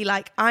personality.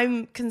 Like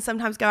I can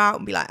sometimes go out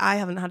and be like, I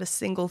haven't had a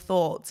single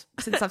thought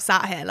since I've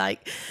sat here,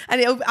 like,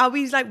 and I'll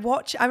be like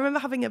I remember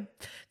having a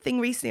thing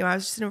recently where I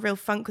was just in a real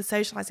funk with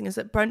socializing. I was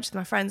at brunch with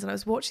my friends and I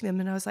was watching them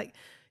and I was like,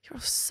 you're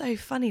all so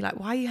funny, like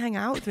why are you hanging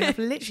out with me? I have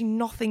literally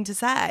nothing to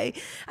say.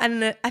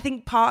 And I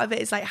think part of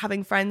it is like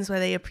having friends where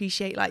they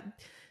appreciate like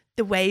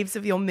the waves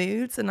of your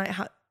moods, and like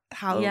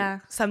how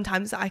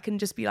sometimes I can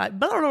just be like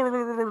blah, blah, blah,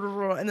 blah,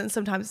 blah, and then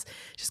sometimes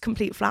just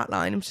complete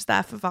flatline. I'm just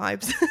there for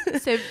vibes.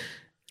 So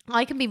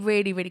I can be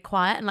really, really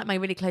quiet, and like my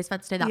really close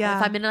friends know that. Yeah.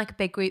 But if I'm in like a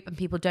big group and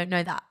people don't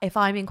know that, if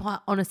I'm in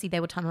quiet, honestly,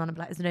 they will turn around and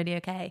be like, is Noni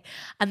okay?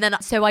 And then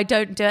so I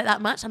don't do it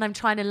that much, and I'm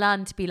trying to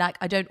learn to be like,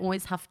 I don't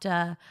always have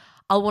to.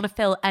 I'll want to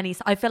fill any.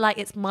 I feel like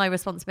it's my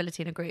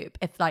responsibility in a group.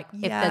 If like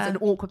if there's an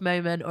awkward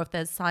moment or if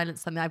there's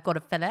silence, something, I've got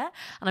to fill it.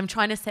 And I'm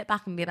trying to sit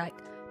back and be like,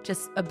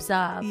 just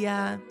observe.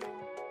 Yeah.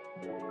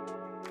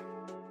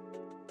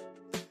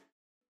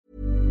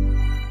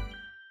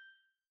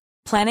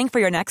 Planning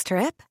for your next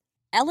trip?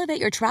 Elevate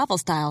your travel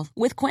style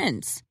with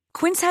Quince.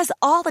 Quince has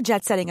all the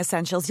jet-setting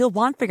essentials you'll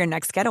want for your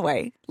next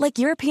getaway, like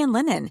European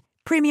linen,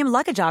 premium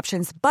luggage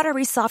options,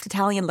 buttery soft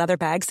Italian leather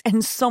bags,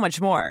 and so much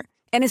more.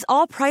 And is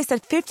all priced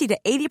at 50 to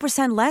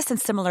 80% less than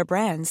similar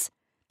brands.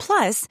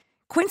 Plus,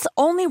 Quince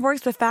only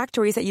works with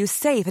factories that use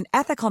safe and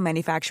ethical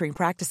manufacturing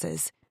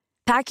practices.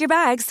 Pack your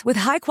bags with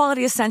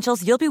high-quality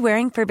essentials you'll be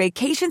wearing for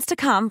vacations to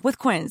come with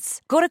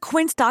Quince. Go to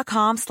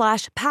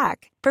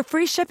quince.com/pack for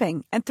free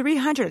shipping and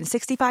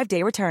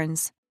 365-day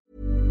returns.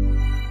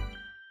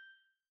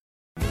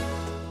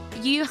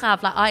 You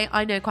have like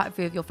I know quite a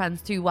few of your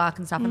friends through work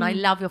and stuff, and I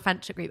love your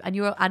friendship group. And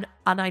you're and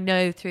I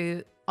know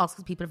through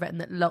articles people have written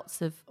that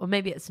lots of, or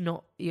maybe it's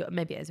not,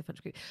 maybe it is a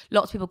friendship group.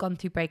 Lots of people have gone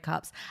through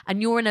breakups,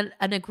 and you're in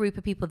a group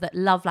of people that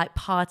love like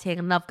partying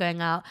and love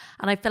going out.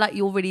 And I feel like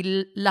you're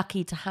really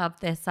lucky to have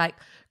this like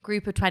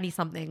group of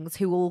 20-somethings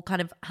who all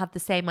kind of have the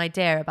same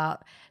idea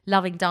about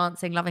loving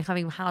dancing, loving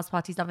having house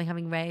parties, loving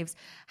having raves.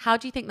 How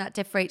do you think that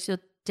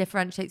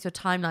differentiates your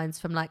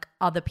timelines from like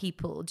other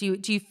people? Do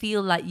you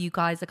feel like you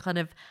guys are kind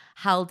of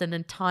held in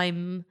a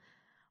time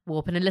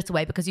warp in a little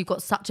way because you've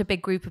got such a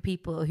big group of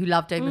people who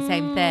love doing the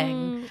same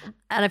thing,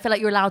 and I feel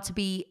like you're allowed to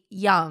be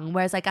young,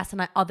 whereas I guess in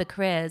like other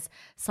careers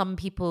some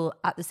people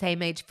at the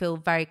same age feel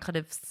very kind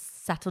of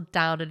settled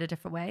down in a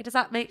different way? Does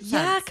that make sense?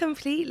 Yeah,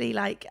 completely.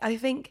 Like I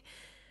think,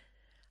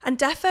 and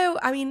defo,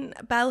 I mean,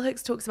 Bell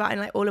Hooks talks about in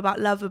like All About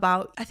Love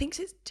about, I think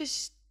it's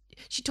just,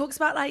 she talks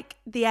about like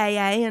the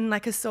AA and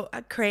like a sort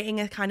of creating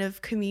a kind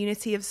of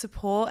community of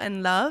support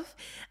and love,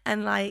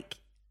 and like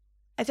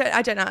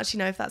I don't actually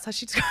know if that's how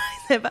she describes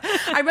it, but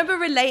I remember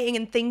relating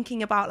and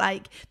thinking about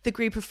like the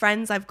group of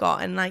friends I've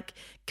got and like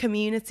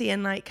community,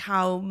 and like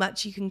how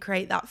much you can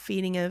create that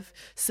feeling of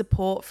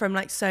support from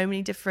like so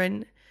many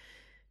different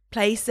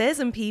places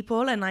and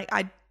people, and like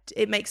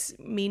it makes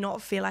me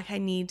not feel like I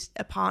need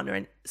a partner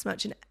in as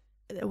much in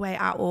a way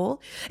at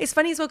all. It's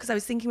funny as well because I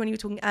was thinking when you were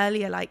talking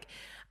earlier, like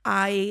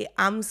I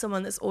am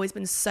someone that's always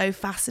been so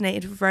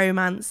fascinated with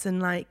romance and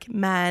like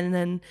men,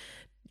 and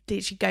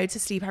literally go to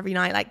sleep every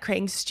night like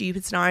creating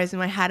stupid scenarios in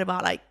my head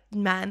about like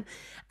men.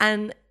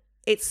 And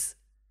it's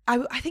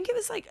I think it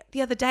was like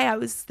the other day I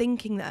was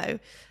thinking though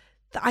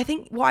that I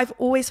think what I've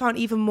always found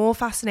even more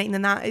fascinating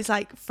than that is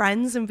like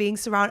friends and being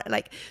surrounded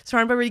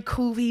by really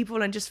cool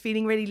people and just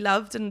feeling really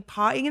loved and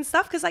partying and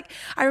stuff. Because like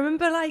I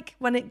remember like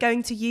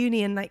going to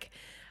uni and like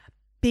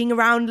being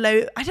around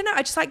I don't know,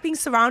 I just like being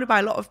surrounded by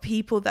a lot of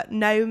people that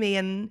know me,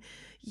 and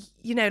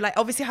you know, like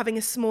obviously having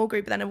a small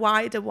group but then a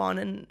wider one.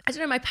 And I don't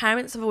know, my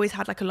parents have always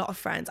had like a lot of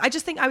friends. I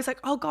just think I was like,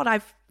 oh god,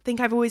 I've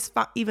always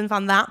even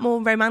found that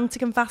more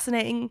romantic and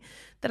fascinating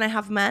than I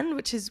have men,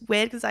 which is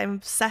weird because I'm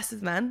obsessed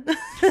with men.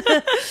 So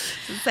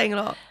it's saying a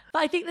lot.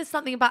 But I think there's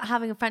something about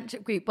having a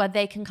friendship group where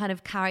they can kind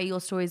of carry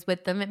your stories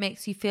with them. It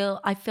makes you feel,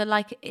 I feel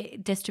like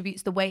it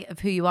distributes the weight of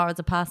who you are as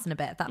a person a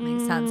bit, if that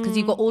makes sense. Because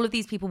you've got all of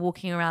these people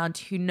walking around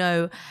who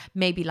know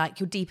maybe like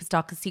your deepest,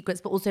 darkest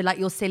secrets, but also like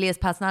your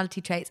silliest personality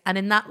traits. And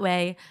in that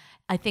way,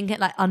 I think it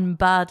like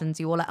unburdens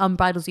you or like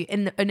unbridles you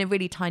in a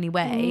really tiny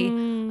way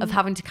of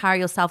having to carry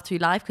yourself through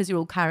life because you're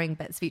all carrying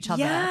bits of each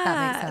other. Yeah, if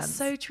that makes sense.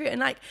 So true.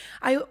 And like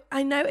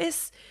I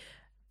notice,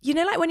 you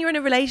know, like when you're in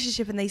a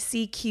relationship and they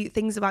see cute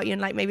things about you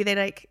and like maybe they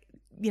like,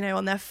 you know,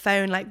 on their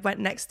phone like went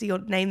next to your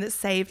name that's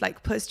saved,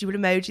 like puts you an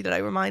emoji that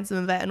like reminds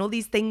them of it, and all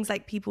these things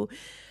like people,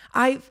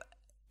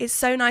 it's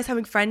so nice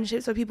having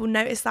friendships where people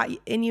notice that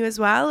in you as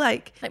well.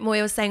 Like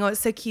Moya was saying, oh,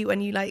 it's so cute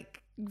when you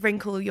like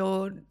wrinkle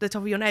the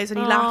top of your nose when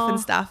you laugh and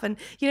stuff, and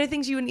you know,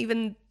 things you wouldn't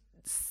even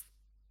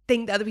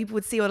think that other people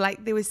would see, or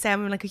like they would say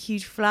I'm like a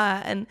huge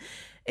flirt, and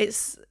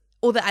it's,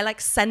 or that I like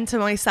center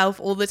myself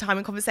all the time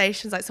in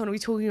conversations, like someone will be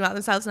talking about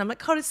themselves and I'm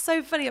like, God, it's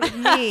so funny, it was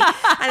me.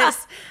 And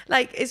it's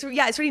like, it's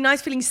really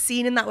nice feeling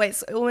seen in that way.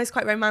 It's almost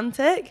quite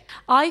romantic.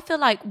 I feel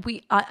like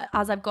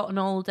as I've gotten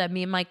older,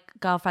 me and my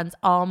girlfriends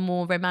are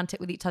more romantic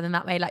with each other in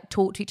that way, like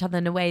talk to each other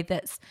in a way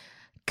that's,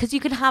 because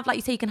you can have, like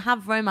you say, you can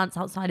have romance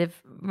outside of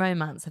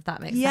romance, if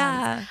that makes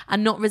sense.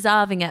 And not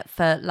reserving it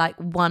for like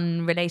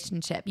one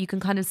relationship. You can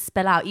kind of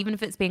spill out, even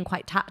if it's being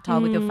quite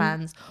tactile with your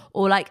friends,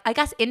 or like, I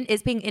guess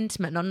it's being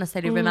intimate, not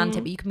necessarily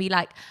romantic, but you can be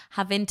like,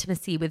 have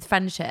intimacy with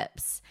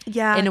friendships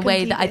in a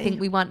way that I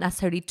think we weren't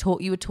necessarily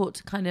taught. You were taught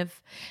to kind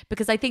of,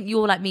 because I think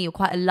you're like me, you're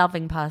quite a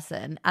loving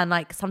person. And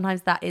like,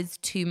 sometimes that is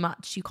too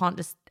much. You can't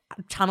just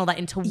channel that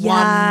into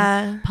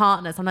one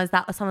partner. Sometimes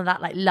some of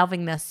that like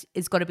lovingness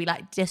is got to be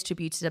like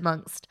distributed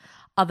amongst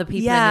other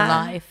people in your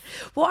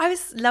life. What I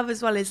love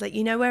as well is like,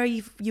 you know, where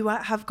you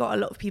have got a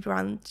lot of people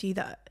around you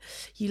that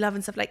you love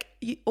and stuff, like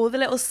all the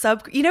little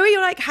you know, where you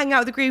like hang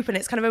out with a group and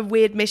it's kind of a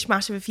weird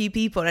mishmash of a few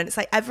people and it's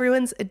like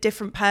everyone's a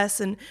different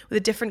person with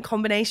a different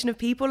combination of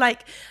people,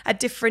 like a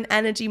different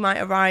energy might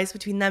arise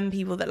between them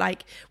people that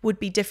like would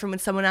be different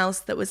with someone else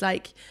that was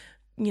like,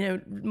 you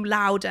know,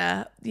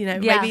 louder, you know,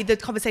 maybe the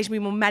conversation would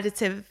be more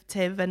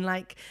meditative and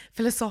like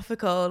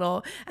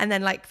philosophical, and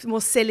then like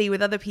more silly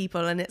with other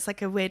people, and it's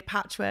like a weird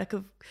patchwork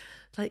of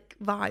like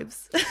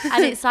vibes.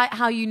 And it's like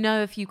how you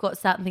know if you've got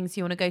certain things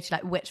you want to go to,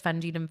 like which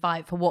friend you'd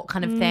invite for what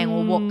kind of thing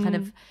or what kind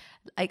of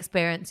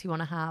experience you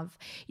want to have.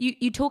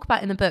 You talk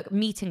about in the book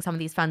meeting some of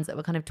these friends that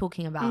we're kind of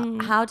talking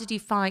about. How did you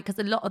find, because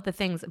a lot of the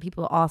things that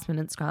people ask me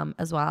on Instagram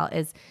as well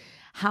is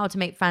how to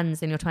make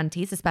friends in your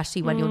 20s,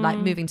 especially when you're like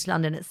moving to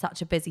London. It's such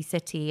a busy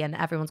city and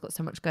everyone's got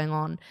so much going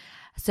on.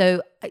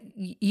 So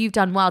you've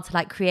done well to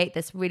like create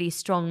this really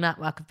strong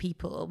network of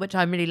people, which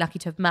I'm really lucky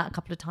to have met a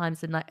couple of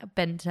times and like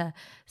been to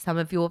some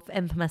of your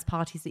infamous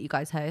parties that you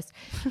guys host.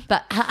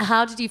 But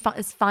how did you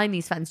find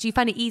these friends? Do you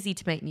find it easy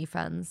to make new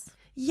friends?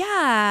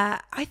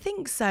 Yeah, I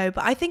think so.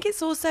 But I think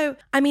it's also,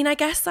 I mean, I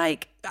guess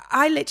like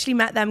I literally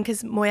met them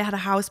because Moya had a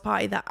house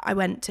party that I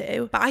went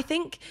to. But I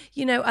think,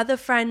 you know, other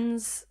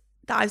friends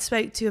that I've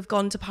spoke to have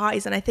gone to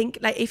parties, and I think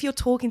like if you're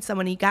talking to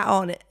someone, you get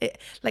on it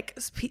like,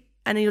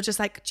 and you're just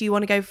like, do you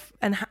want to go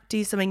and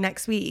do something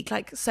next week?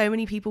 Like so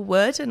many people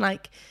would, and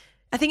like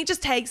I think it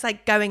just takes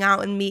like going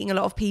out and meeting a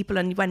lot of people,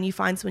 and when you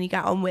find someone you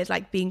get on with,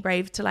 like being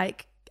brave to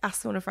like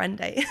ask someone a friend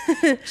date.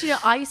 Do you know,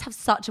 I used to have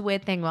such a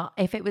weird thing where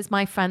if it was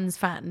my friend's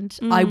friend,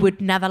 I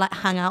would never like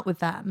hang out with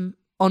them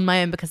on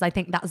my own because I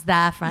think that's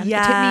their friend. It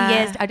took me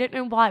years. I don't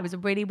know why. It was a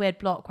really weird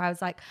block where I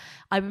was like,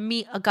 I would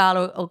meet a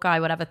girl or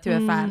guy, whatever, through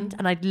a friend,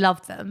 and I'd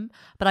love them,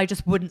 but I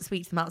just wouldn't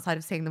speak to them outside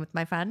of seeing them with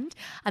my friend.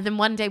 And then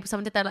one day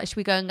someone did that, like, should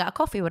we go and get a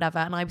coffee or whatever?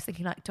 And I was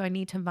thinking like, do I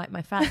need to invite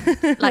my friend?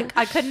 Like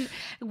I couldn't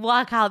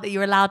work out that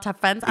you're allowed to have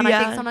friends. And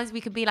I think sometimes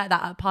we can be like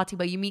that at a party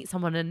where you meet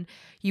someone and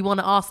you want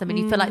to ask them and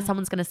you feel like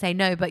someone's going to say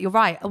no, but you're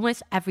right.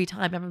 Almost every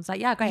time everyone's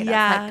like, yeah, great.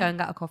 Let's like go and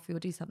get a coffee or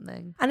do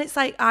something. And it's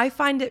like, I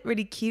find it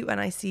really cute when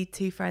I see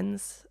two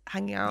friends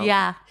hanging out.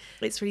 Yeah,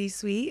 it's really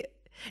sweet.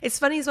 It's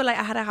funny as well, like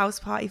I had a house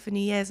party for New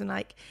Year's and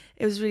like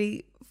it was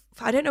really,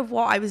 I don't know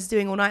what I was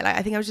doing all night. Like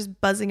I think I was just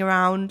buzzing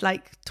around,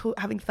 like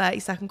having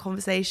 30-second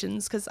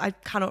conversations because I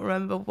cannot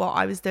remember what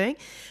I was doing.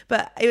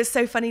 But it was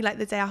so funny, like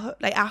the day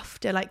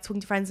after, like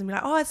talking to friends and be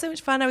like, oh, I had so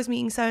much fun. I was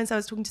meeting so-and-so, I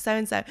was talking to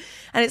so-and-so.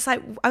 And it's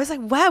like, I was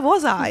like, where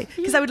was I?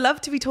 Because I would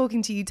love to be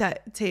talking to you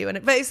too.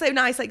 But it's so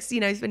nice, like, you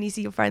know, when you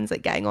see your friends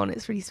like getting on,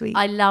 it's really sweet.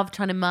 I love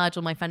trying to merge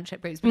all my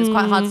friendship groups, but it's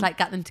quite hard to like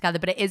get them together.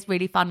 But it is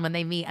really fun when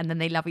they meet and then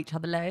they love each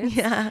other loads.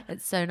 Yeah.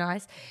 It's so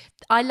nice.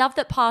 I love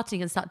that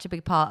partying is such a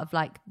big part of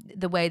like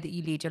the way that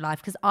you lead your life,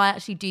 because I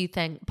actually do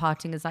think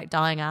partying is like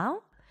dying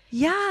out.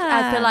 Yeah,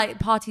 I feel like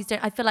parties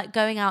don't. I feel like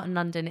going out in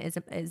London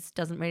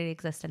doesn't really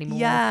exist anymore.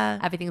 Yeah,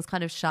 everything's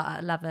kind of shut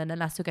at 11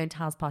 unless you're going to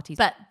house parties.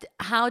 But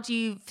how do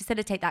you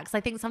facilitate that? Because I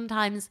think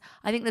sometimes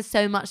there's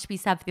so much to be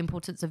said for the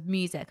importance of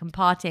music and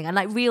partying and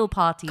like real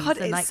parties. God,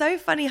 and, it's like, so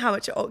funny how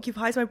much it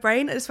occupies my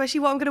brain, and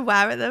especially what I'm going to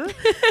wear at them.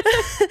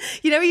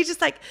 You know, you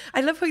just like, I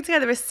love putting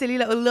together a silly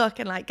little look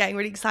and like getting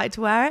really excited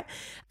to wear it.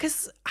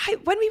 Because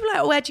when people are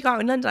like, oh, where'd you go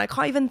out in London? I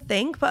can't even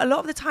think. But a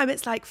lot of the time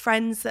it's like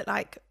friends that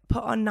like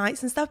put on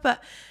nights and stuff.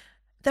 But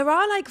there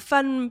are like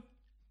fun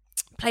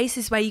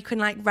places where you can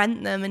like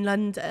rent them in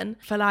London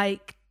for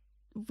like,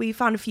 we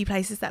found a few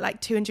places that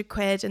like 200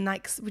 quid, and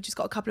like we just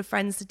got a couple of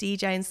friends to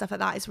DJ and stuff like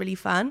that. It's really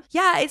fun.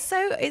 Yeah, it's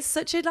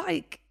such a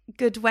like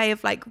good way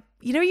of like,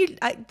 you know, you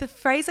like the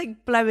phrase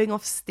like blowing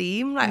off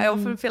steam. Like I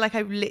often feel like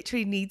I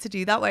literally need to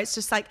do that, where it's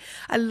just like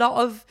a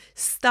lot of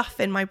stuff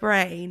in my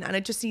brain and I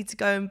just need to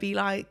go and be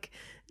like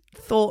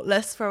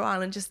thoughtless for a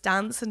while and just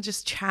dance and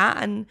just chat.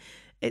 And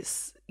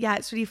it's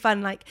really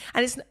fun. Like,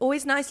 and it's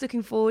always nice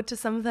looking forward to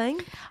something.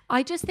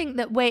 I just think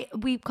that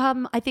we've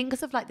come, I think,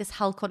 because of like this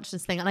health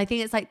conscious thing, and I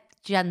think it's like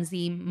Gen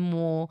Z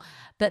more,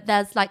 but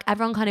there's like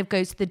everyone kind of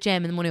goes to the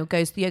gym in the morning or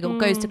goes to yoga or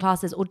goes to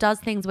classes or does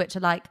things which are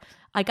like,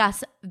 I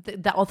guess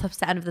the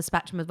opposite end of the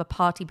spectrum of a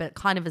party, but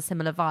kind of a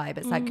similar vibe.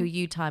 It's like your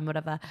you time,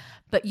 whatever.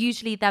 But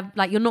usually they're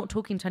like, you're not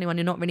talking to anyone,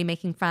 you're not really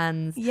making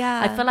friends.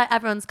 Yeah. I feel like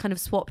everyone's kind of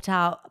swapped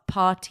out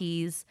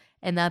parties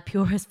in their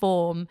purest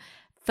form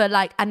for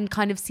like, and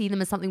kind of see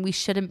them as something we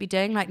shouldn't be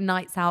doing, like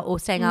nights out or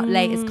staying out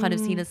late is kind of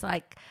seen as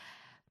like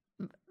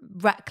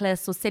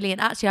reckless or silly. And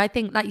actually I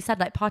think, like you said,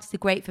 like parties are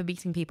great for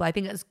meeting people. I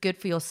think it's good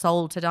for your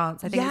soul to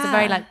dance. I think it's a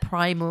very like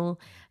primal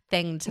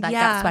thing to like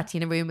get sweaty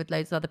in a room with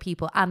loads of other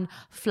people and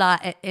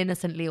flirt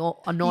innocently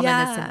or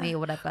non-innocently or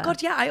whatever.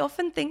 God, yeah, I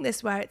often think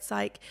this, where it's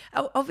like,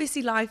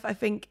 obviously life I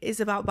think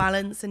is about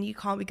balance and you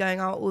can't be going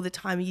out all the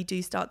time. You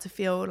do start to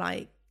feel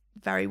like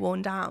very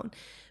worn down,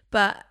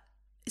 but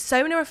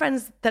so many of my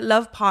friends that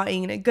love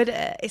partying and are good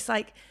at it, it's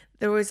like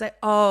they're always like,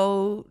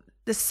 oh,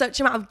 there's such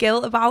amount of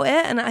guilt about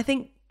it. And I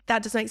think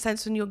that does make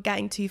sense when you're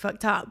getting too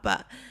fucked up,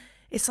 but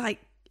it's like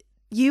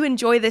you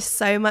enjoy this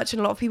so much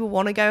and a lot of people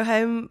want to go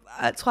home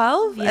at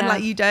 12 and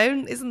like you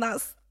don't. Isn't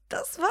that's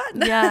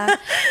fun? Yeah.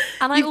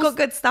 And you've got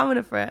good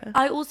stamina for it.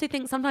 I also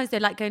think sometimes they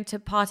like going to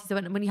parties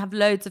when you have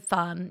loads of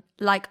fun.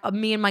 Like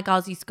me and my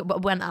girls I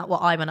went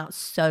out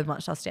so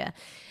much last year.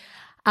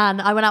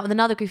 And I went out with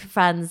another group of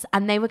friends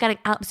and they were getting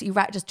absolutely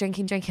wrecked, just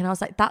drinking. I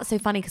was like, that's so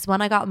funny, because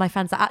when I go out with my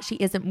friends, that actually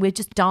isn't, we're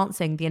just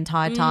dancing the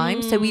entire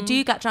time. So we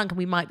do get drunk and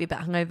we might be a bit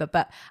hungover,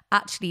 but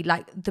actually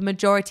like the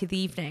majority of the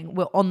evening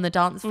we're on the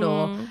dance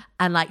floor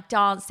and like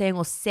dancing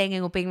or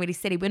singing or being really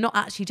silly. We're not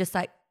actually just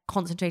like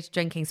concentrated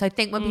drinking. So I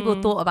think when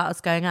people thought about us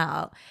going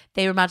out,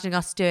 they were imagining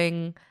us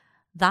doing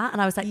that,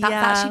 and I was like, that's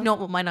actually not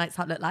what my nights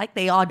out look like.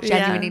 They are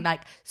genuinely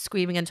like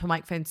screaming into a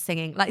microphone,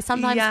 singing. Like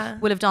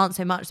sometimes we'll have danced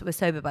so much that we're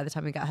sober by the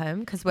time we get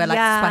home because we're like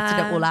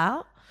sweated it all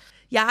out.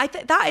 Yeah, I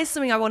think that is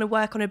something I want to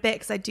work on a bit,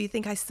 because I do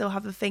think I still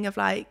have a thing of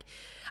like,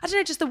 I don't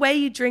know, just the way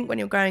you drink when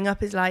you're growing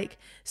up is like,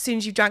 as soon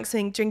as you've drank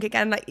something, drink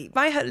again. Like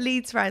my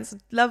Leeds friends,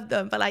 love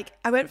them, but like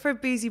I went for a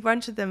boozy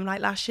brunch with them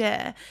like last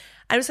year,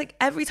 and it was like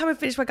every time I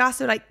finished my glass,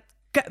 they were like,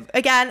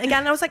 again. And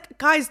I was like,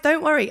 guys,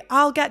 don't worry,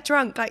 I'll get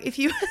drunk. Like if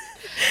you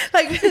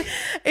like,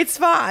 it's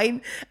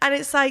fine. And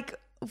it's like,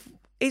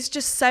 it's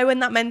just so in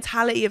that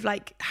mentality of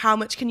like, how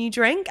much can you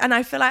drink? And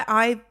I feel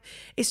like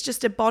it's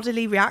just a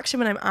bodily reaction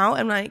when I'm out.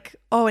 I'm like,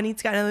 oh, I need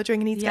to get another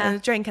drink. Get another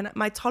drink. And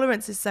my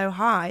tolerance is so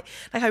high.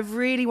 Like I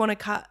really want to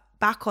cut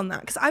back on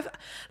that, because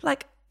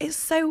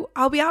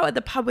I'll be out at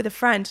the pub with a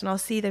friend and I'll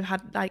see they've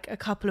had like a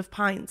couple of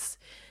pints,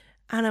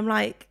 and I'm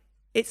like,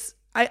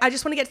 I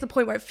just want to get to the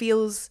point where it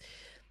feels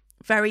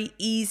very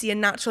easy and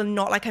natural, and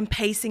not like I'm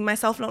pacing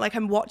myself, not like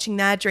I'm watching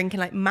their drink and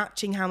like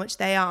matching how much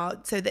they are.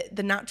 So that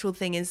the natural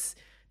thing is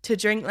to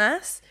drink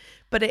less,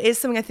 but it is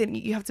something I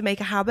think you have to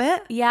make a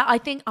habit. Yeah, I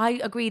think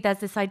I agree. There's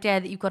this idea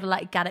that you've got to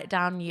like get it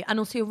down you, and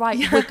also you're right.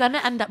 We're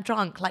gonna end up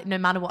drunk, like no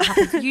matter what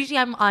happens. Usually,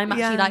 I'm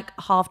actually like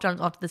half drunk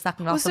after the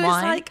second glass of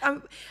wine. It's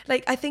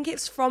like I think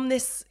it's from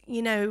this,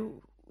 you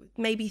know,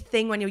 maybe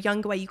thing when you're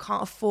younger where you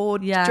can't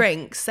afford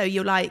drinks, so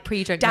you're like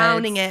pre-drink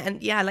downing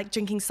modes. it, and like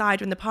drinking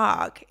cider in the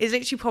park. It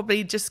literally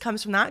probably just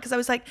comes from that, because I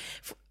was like,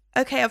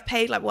 okay, I've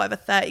paid like whatever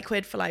 30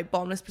 quid for like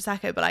bottomless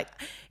prosecco, but like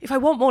if I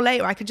want more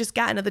later I could just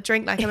get another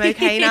drink, like I'm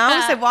okay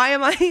now. So why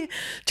am I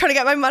trying to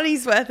get my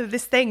money's worth of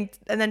this thing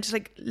and then just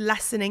like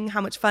lessening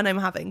how much fun I'm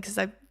having because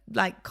I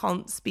like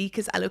can't speak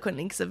as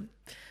eloquently because I've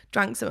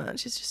drank so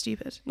much? It's just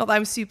stupid. Not that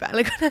I'm super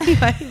eloquent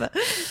anyway, but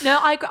no,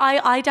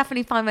 I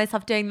definitely find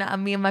myself doing that,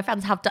 and me and my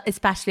friends have done,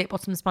 especially at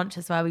Bottomless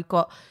Brunches, where we've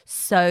got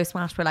so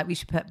smashed we're like, we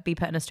should be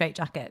put in a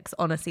straitjacket, because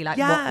honestly, like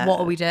what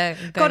are we doing?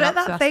 God, at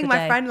that thing,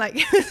 my friend, like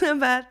it was her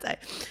birthday,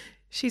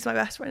 she's my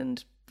best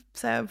friend,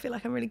 so I feel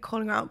like I'm really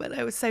calling her out, but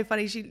it was so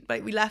funny. She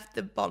like, we left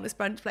the Bottomless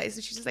Brunch place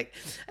and she just like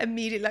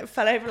immediately like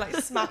fell over, like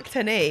smacked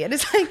her knee, and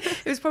it's like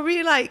it was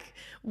probably like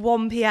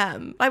 1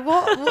 p.m. Like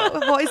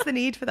what is the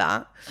need for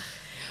that?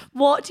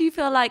 What do you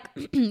feel like?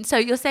 So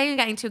you're saying you're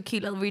getting to a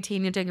cute little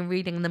routine, you're doing a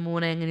reading in the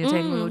morning and you're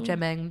doing all your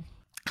gymming.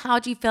 How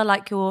do you feel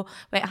like how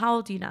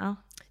old are you now?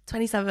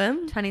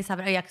 27.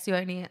 Oh yeah,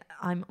 because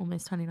I'm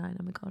almost 29.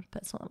 Oh my God,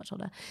 but it's not that much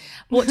older.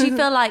 What do you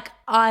feel like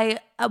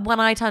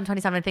when I turn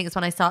 27, I think it's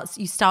when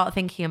you start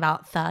thinking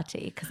about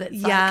 30, because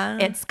it's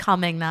like, it's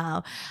coming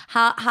now.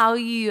 How are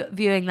you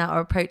viewing that or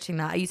approaching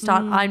that?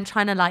 I'm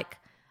trying to like,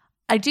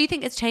 I do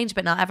think it's changed,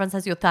 but now everyone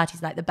says your 30s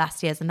is like the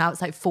best years, and now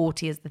it's like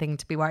 40 is the thing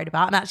to be worried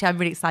about. And actually I'm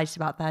really excited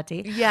about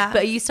 30. Yeah.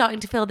 But are you starting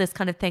to feel this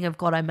kind of thing of,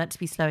 God, I'm meant to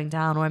be slowing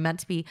down, or I'm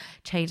meant to be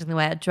changing the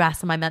way I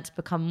dress? Am I meant to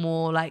become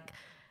more like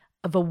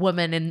of a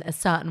woman in a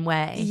certain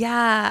way?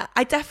 Yeah,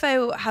 I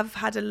defo have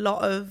had a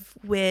lot of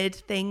weird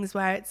things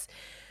where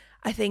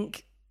I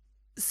think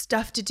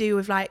stuff to do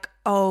with like,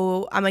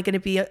 oh, am I going to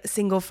be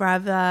single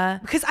forever?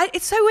 Because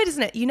it's so weird,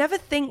 isn't it? You never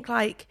think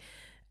like,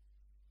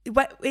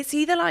 it's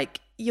either like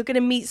you're going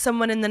to meet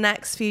someone in the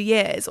next few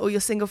years or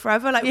you're single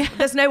forever. Like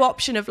there's no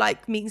option of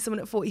like meeting someone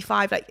at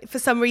 45. Like for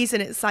some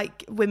reason it's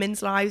like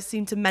women's lives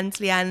seem to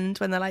mentally end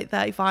when they're like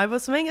 35 or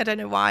something. I don't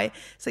know why.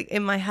 It's like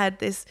in my head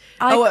this,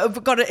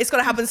 it's got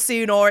to happen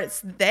soon or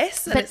it's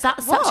this. But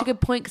that's such a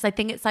good point, because I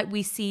think it's like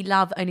we see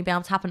love only being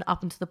able to happen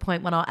up until the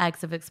point when our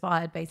eggs have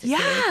expired, basically.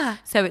 Yeah.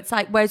 So it's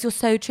like, whereas you're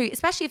so true,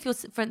 especially if you're,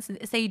 for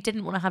instance, say you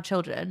didn't want to have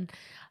children,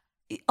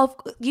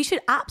 you should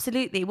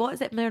absolutely, what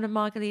is it Miriam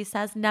Margolyes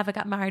says, never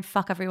get married,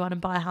 fuck everyone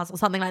and buy a house or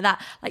something like that.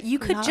 Like you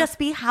could just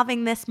be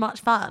having this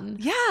much fun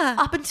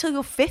up until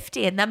you're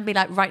 50 and then be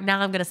like, right now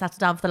I'm going to settle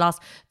down for the last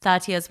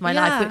 30 years of my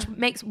life, which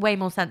makes way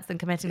more sense than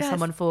committing to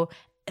someone for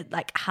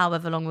like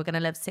however long we're going to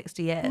live,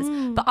 60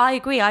 years. But I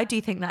agree, I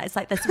do think that it's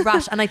like this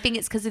rush and I think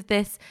it's because of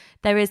this,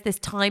 there is this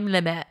time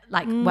limit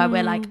like where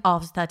we're like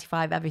after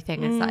 35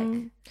 everything is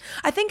like,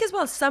 I think as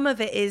well some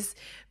of it is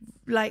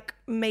like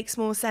makes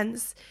more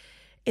sense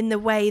in the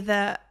way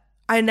that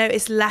I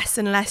notice less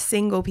and less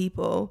single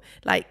people,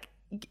 like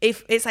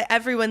if it's like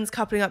everyone's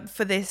coupling up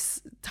for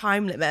this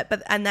time limit,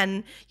 but and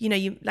then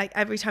you like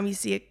every time you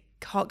see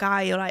a hot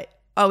guy you're like,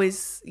 oh,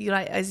 is you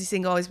like, is he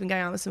single? He's been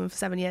going out with someone for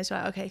 7 years. You're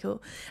like, okay,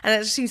 cool. And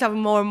it just seems to happen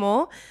more and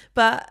more.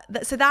 But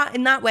so that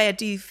in that way I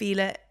do feel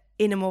it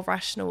in a more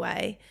rational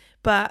way.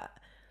 But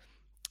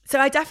so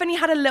I definitely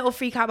had a little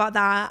freak out about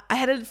that. I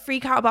had a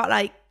freak out about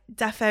like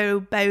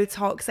defo,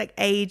 Botox, like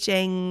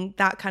aging,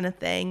 that kind of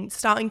thing,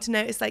 starting to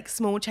notice like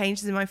small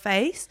changes in my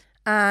face.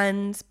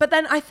 But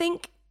then I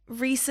think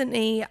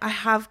recently I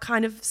have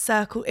kind of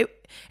circled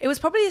it was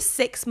probably a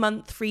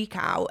 6-month freak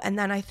out, and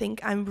then I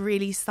think I'm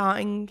really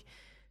starting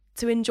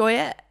to enjoy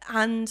it.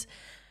 And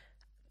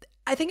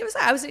I think it was,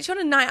 I was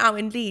literally on a night out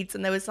in Leeds,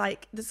 and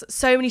there's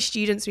so many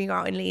students when you go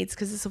out in Leeds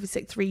because there's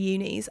obviously like 3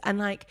 unis, and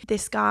like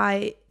this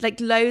guy, like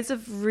loads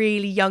of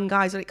really young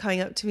guys were like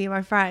coming up to me and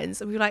my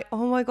friends, and we were like,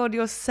 oh my god,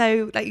 you're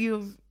so like,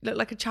 you look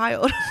like a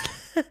child.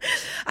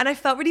 And I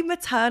felt really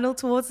maternal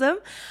towards them,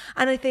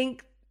 and I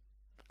think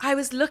I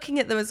was looking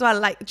at them as well,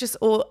 like just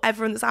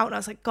everyone that's out, and I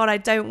was like, God, I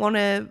don't want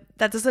to,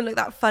 that doesn't look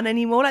that fun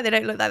anymore. Like they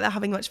don't look like they're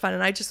having much fun.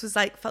 And I just was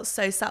like, felt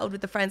so settled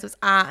with the friends I was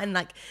at and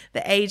like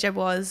the age I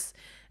was.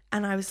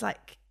 And I was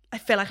like, I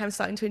feel like I'm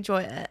starting to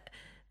enjoy it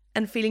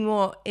and feeling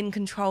more in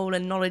control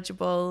and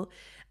knowledgeable.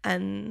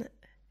 And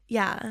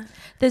yeah.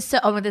 There's so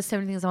many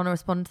things I want to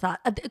respond to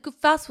that.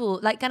 First of all,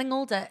 like getting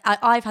older,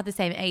 I've had the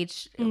same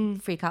age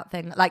freak out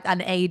thing, like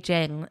an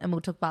aging, and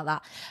we'll talk about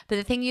that. But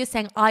the thing you're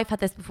saying, I've had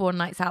this before on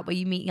nights out where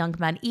you meet younger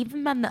men,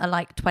 even men that are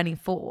like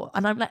 24,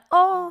 and I'm like,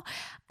 oh.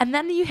 And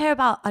then you hear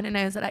about, I don't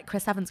know, is it like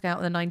Chris Evans going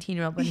out with a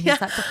 19-year-old when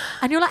he's like,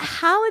 and you're like,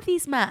 how are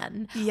these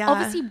men? Yeah.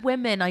 Obviously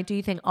women, I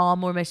do think, are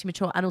more emotionally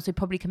mature and also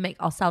probably can make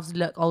ourselves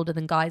look older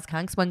than guys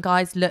can. Because when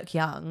guys look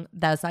young,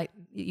 there's like,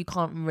 you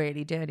can't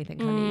really do anything,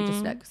 can you? You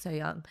just look so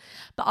young.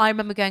 But I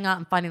remember going out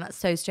and finding that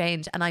so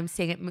strange, and I'm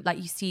seeing it like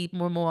you see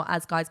more and more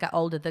as guys get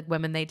older, the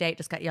women they date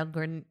just get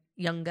younger and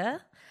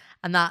younger,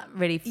 and that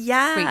really freaks me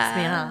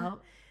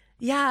out.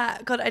 Yeah,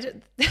 God, I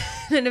don't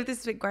know if this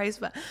is a bit gross,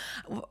 but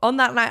on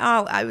that night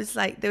out, I was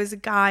like, there was a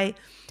guy,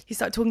 he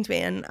started talking to me,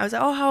 and I was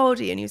like, oh, how old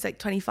are you? And he was like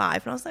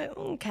 25, and I was like,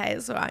 okay,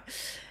 it's all right.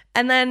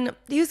 And then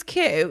he was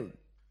cute,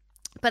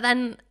 but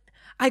then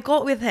I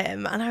got with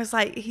him, and I was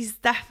like, he's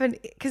definitely,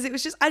 because it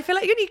was just, I feel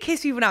like when you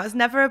kiss people now, it's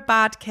never a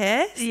bad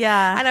kiss.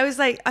 Yeah. And I was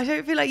like, I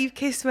don't feel like you've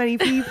kissed many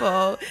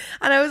people.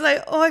 And I was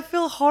like, oh, I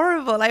feel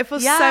horrible. Like, I feel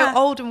so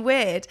old and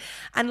weird.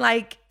 And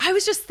like, I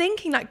was just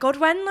thinking like, God,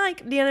 when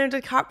like Leonardo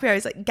DiCaprio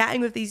is like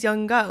getting with these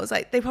young girls,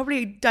 like they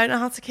probably don't know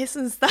how to kiss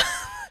and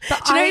stuff.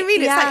 But do you know what I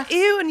mean? It's like,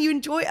 ew, and you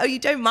enjoy it, or you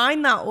don't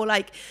mind that, or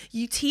like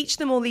you teach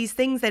them all these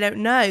things they don't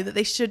know that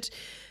they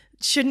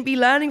shouldn't be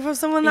learning from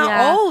someone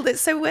that old.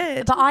 It's so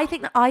weird. But I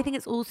think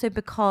it's also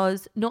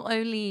because not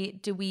only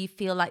do we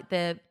feel like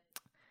the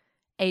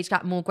age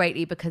gap more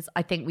greatly because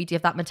I think we do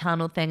have that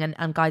maternal thing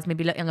and guys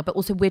maybe look younger, but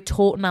also we're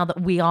taught now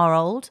that we are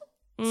old.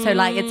 So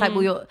like it's like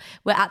we're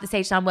at the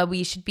stage now where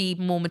we should be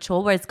more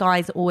mature, whereas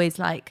guys are always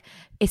like,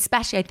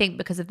 especially I think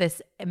because of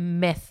this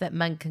myth that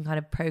men can kind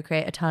of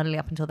procreate eternally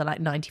up until they're like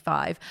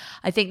 95.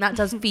 I think that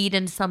does feed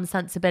into some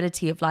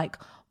sensibility of like,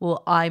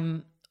 well,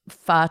 I'm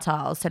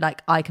fertile, so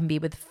like I can be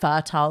with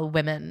fertile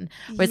women,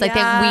 whereas I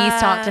think we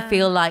start to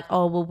feel like,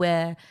 oh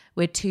well,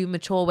 we're too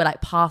mature, we're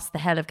like past the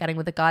hell of getting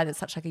with a guy that's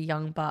such like a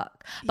young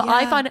buck. But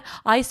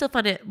I still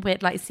find it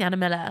weird, like Sienna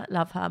Miller,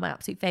 love her, my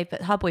absolute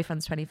favourite, her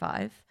boyfriend's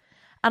 25,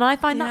 and I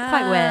find that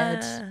quite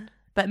weird.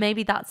 But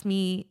maybe that's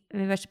me,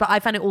 but I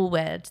find it all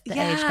weird, the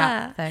age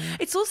gap thing.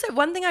 It's also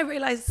one thing I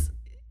realised,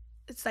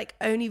 it's like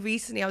only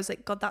recently I was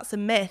like, God, that's a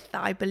myth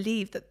that I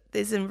believe that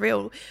isn't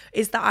real,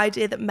 is the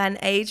idea that men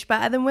age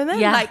better than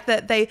women. Like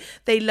that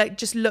they like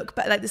just look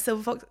better, like the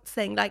silver fox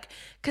thing, like,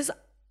 because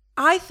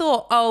I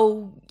thought,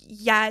 oh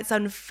yeah, it's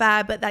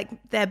unfair, but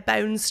like their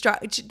bone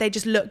structure, they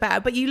just look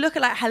better. But you look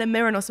at like Helen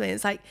Mirren or something,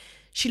 it's like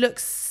she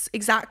looks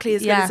exactly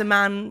as good as a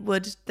man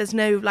would. There's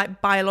no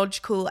like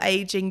biological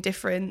aging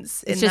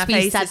difference in it's just their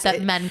been faces. said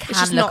that men can it's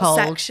just look not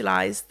old.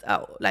 sexualized.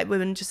 Like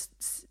women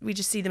we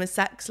just see them as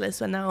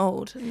sexless when they're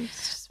old.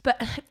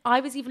 But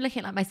I was even looking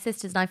at like my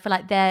sisters, and I feel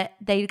like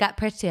they get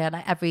prettier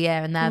like every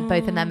year, and they're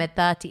both in their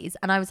mid-30s.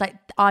 And I was like,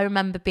 I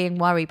remember being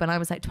worried when I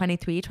was like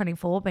 23,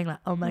 24, being like,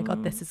 oh my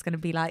God, this is going to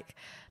be like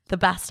the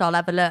best I'll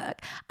ever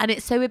look. And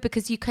it's so weird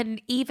because you can,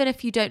 even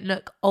if you don't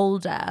look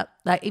older,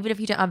 like even if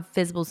you don't have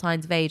visible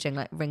signs of aging,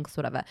 like wrinkles,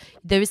 whatever,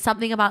 there is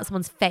something about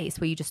someone's face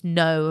where you just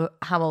know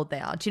how old they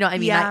are. Do you know what I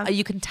mean? Yeah. Like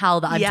you can tell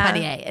that I'm Yeah.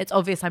 28. It's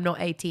obvious I'm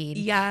not 18.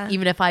 Yeah.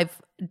 Even if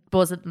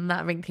wasn't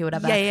that wrinkly or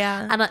whatever.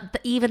 Yeah. And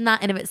even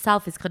that in of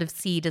itself is kind of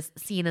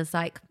seen as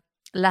like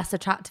less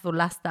attractive or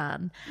less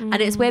than. And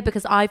it's weird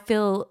because I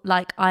feel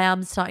like I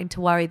am starting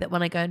to worry that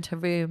when I go into a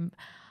room,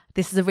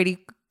 this is a really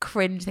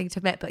cringe thing to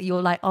admit, but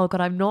you're like, oh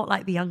God, I'm not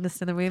like the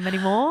youngest in the room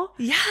anymore.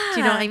 Yeah. Do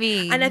you know what I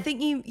mean? And I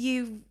think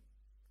you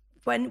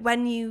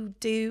when you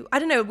do, I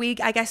don't know,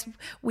 I guess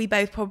we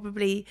both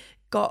probably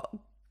got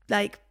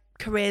like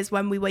careers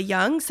when we were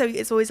young, so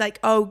it's always like,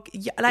 oh,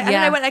 like I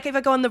don't know, like if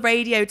I go on the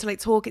radio to like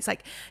talk, it's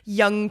like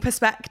young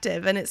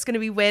perspective, and it's going to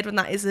be weird when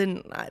that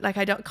isn't, like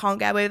I can't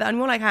get away with that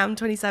anymore. Like I'm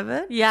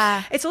 27.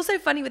 Yeah. It's also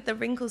funny with the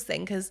wrinkles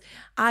thing, because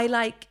I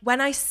like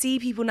when I see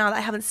people now that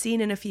I haven't seen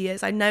in a few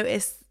years, I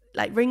notice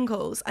like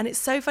wrinkles, and it's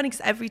so funny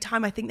because every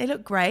time I think they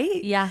look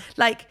great. Yeah.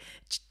 Like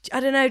I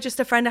don't know, just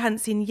a friend I hadn't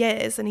seen in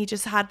years, and he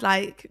just had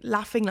like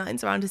laughing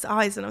lines around his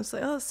eyes, and I was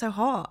like, oh, it's so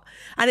hot.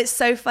 And it's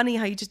so funny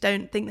how you just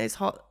don't think those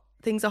hot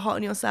things are hot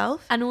on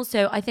yourself. And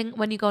also I think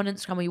when you go on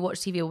Instagram or you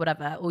watch TV or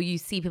whatever, or you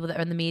see people that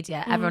are in the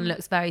media, everyone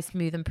looks very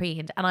smooth and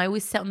preened, and I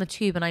always sit on the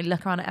tube and I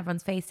look around at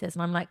everyone's faces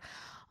and I'm like,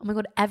 oh my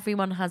God,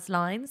 everyone has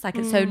lines. Like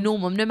it's so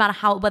normal, no matter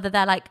whether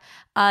they're like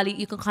early,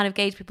 you can kind of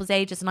gauge people's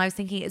ages. And I was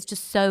thinking it's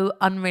just so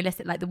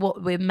unrealistic. Like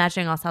what we're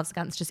measuring ourselves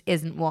against just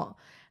isn't what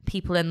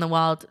people in the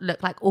world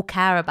look like or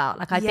care about.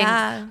 Like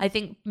I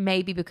think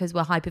maybe because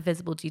we're hyper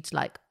visible due to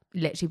like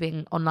literally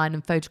being online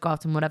and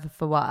photographed and whatever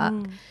for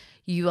work,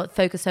 you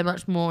focus so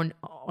much more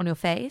on your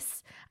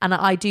face. And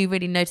I do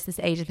really notice this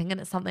aging thing,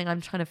 and it's something I'm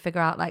trying to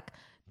figure out, like,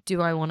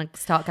 do I want to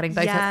start getting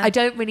Botox? Yeah. I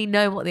don't really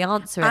know what the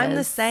answer is. I'm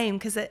the same,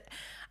 because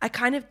I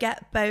kind of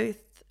get both.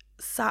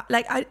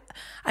 Like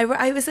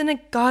I was in a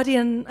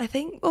Guardian, I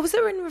think, what was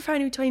it, in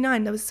Refinery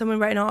 29? There was someone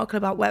wrote an article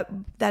about where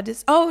that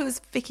is. Oh, it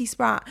was Vicky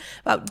Spratt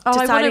about I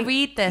deciding. want to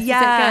read this.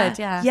 Yeah, Is it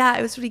good? Yeah,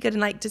 it was really good,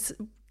 and like just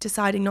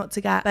deciding not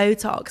to get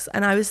Botox,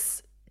 and I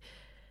was.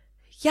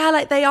 Yeah,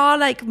 like they are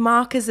like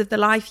markers of the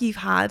life you've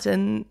had,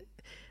 and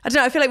I don't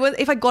know. I feel like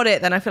if I got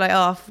it, then I feel like,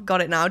 oh, I've got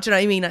it now. Do you know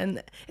what I mean?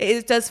 And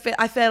it does feel.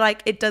 I feel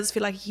like it does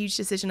feel like a huge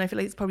decision. I feel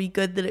like it's probably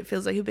good that it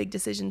feels like a big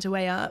decision to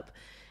weigh up,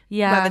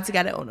 whether to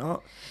get it or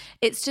not.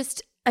 It's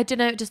just, I don't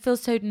know. It just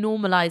feels so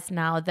normalized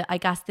now that I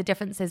guess the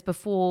difference is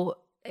before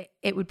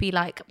it would be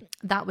like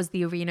that was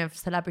the arena of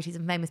celebrities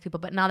and famous people,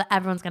 but now that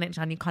everyone's getting it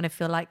done, you kind of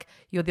feel like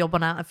you're the odd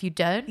one out if you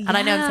don't. And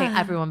I know I'm saying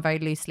everyone very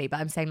loosely,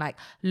 but I'm saying like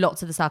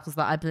lots of the circles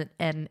that I've been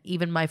in,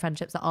 even my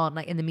friendships that aren't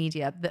like in the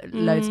media, that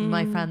loads of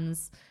my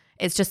friends,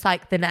 it's just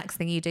like the next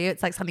thing you do.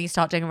 It's like something you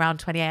start doing around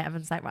 28.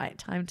 Everyone's like, right,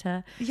 time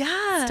to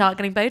start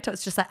getting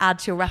Botox. Just like add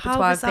to your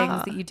repertoire of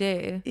things that you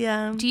do.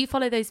 Yeah. Do you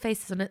follow those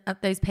faces on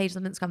those pages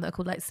on Instagram that are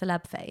called like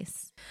Celeb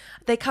Face?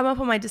 They come up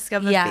on my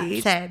Discover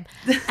feed. Same.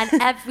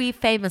 And every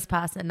famous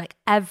person, like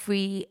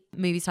every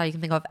movie star you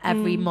can think of,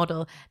 every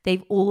model,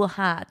 they've all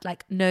had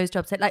like nose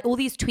jobs, like all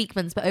these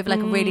tweakments, but over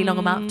like a really long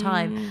amount of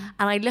time.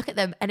 And I look at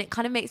them and it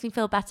kind of makes me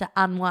feel better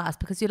and worse,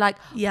 because you're like,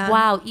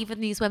 wow,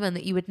 even these women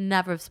that you would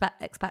never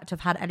expect to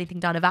have had anything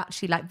done have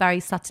actually like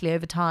very subtly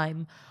over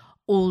time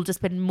all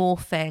just been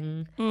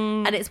morphing.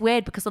 And it's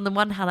weird because on the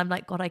one hand I'm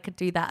like, God, I could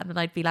do that, and then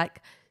I'd be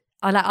like,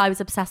 I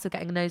was obsessed with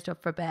getting a nose job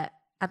for a bit,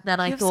 and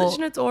then I thought, such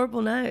an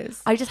adorable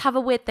nose. I just have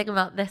a weird thing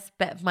about this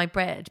bit of my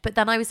bridge. But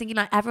then I was thinking,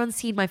 like, everyone's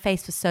seen my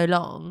face for so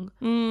long.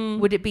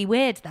 Would it be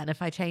weird then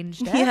if I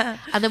changed it? Yeah.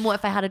 And then what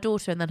if I had a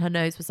daughter and then her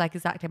nose was like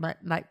exactly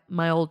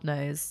my old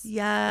nose?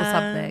 Yeah. Or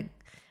something.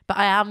 But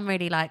I am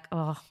really like,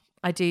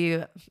 I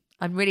feel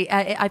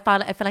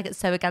like it's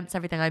so against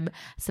everything I'm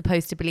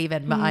supposed to believe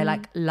in, but I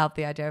like love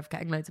the idea of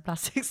getting loads of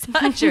plastic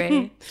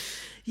surgery.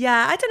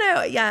 Yeah, I don't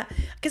know. Yeah,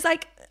 because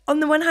like on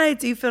the one hand, I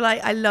do feel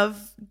like I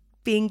love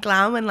being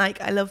glam, and like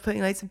I love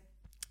putting loads of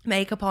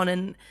makeup on,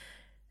 and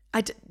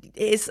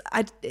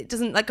it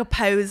doesn't like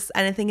oppose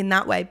anything in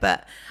that way.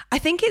 But I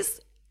think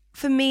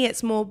for me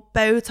it's more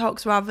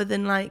Botox rather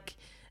than like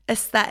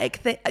aesthetic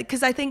thing,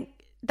 because I think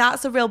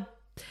that's a real.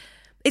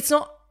 It's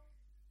not.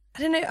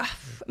 I don't know.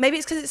 Maybe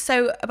it's because it's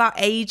so about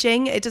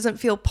aging. It doesn't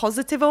feel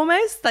positive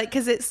almost, like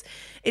because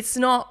it's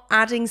not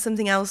adding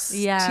something else to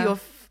your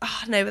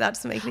Oh no, but that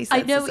doesn't make any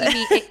sense. I know what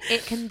you mean.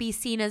 It can be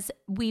seen as,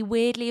 we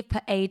weirdly have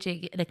put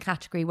aging in a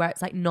category where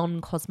it's like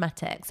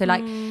non-cosmetic. So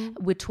like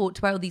we're taught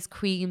to wear all these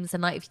creams,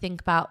 and like if you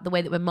think about the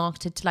way that we're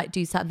marketed to like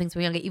do certain things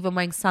when we're younger, even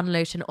wearing sun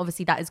lotion,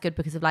 obviously that is good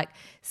because of like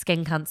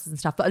skin cancers and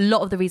stuff. But a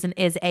lot of the reason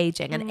is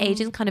aging, and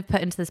aging is kind of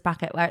put into this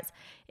bracket where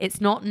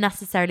it's not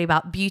necessarily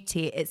about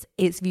beauty.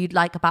 It's viewed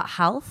like about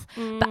health,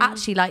 but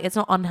actually like it's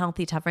not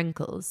unhealthy to have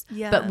wrinkles.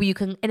 Yeah. But you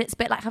can, and it's a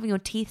bit like having your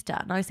teeth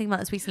done. I was thinking about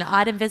this recently. I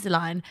had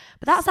Invisalign,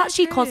 but that's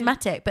actually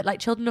cosmetic. But like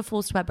children are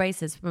forced to wear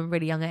braces from a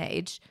really young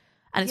age,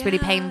 and it's really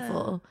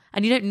painful.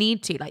 And you don't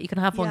need to. Like you can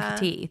have wonky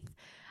teeth.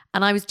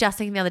 And I was just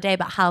thinking the other day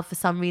about how for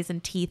some reason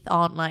teeth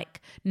aren't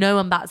like, no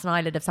one bats an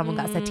eyelid if someone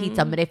gets their teeth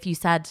done. But if you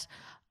said,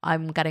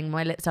 I'm getting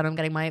my lips done, I'm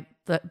getting my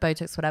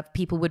Botox, whatever,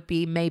 people would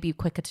be maybe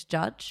quicker to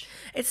judge.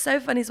 It's so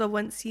funny as well,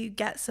 once you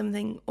get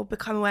something or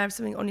become aware of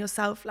something on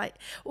yourself, like,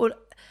 or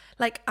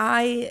like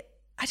I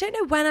don't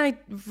know when I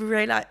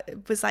really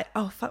was like,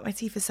 oh fuck, my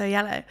teeth are so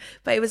yellow.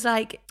 But it was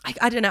like,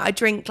 I don't know, I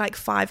drink like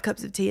 5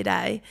 cups of tea a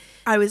day.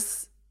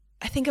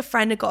 I think a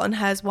friend had gotten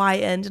hers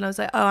whitened, and I was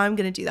like, oh, I'm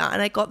going to do that.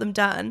 And I got them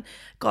done.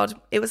 God,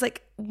 it was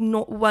like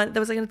not one,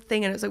 there was like a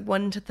thing and it was like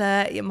 1 to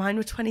 30 and mine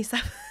were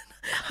 27.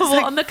 What,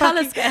 like, on the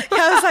colour scale? Yeah,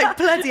 I was like,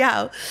 bloody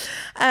hell.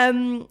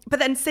 But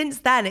then since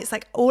then, it's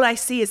like all I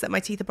see is that my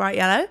teeth are bright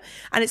yellow.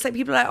 And it's like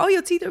people are like, oh,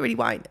 your teeth are really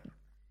white.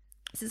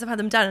 Since I've had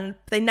them done,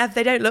 they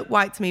don't look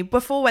white to me.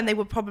 Before, when they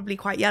were probably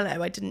quite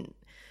yellow, I didn't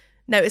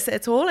notice it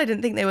at all. I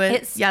didn't think they were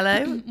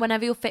yellow.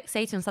 Whenever you're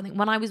fixated on something,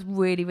 when I was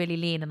really, really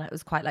lean and I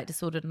was quite like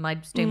disordered and I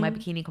was doing my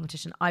bikini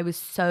competition, I was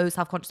so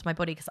self-conscious of my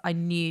body because I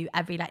knew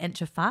every like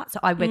inch of fat. So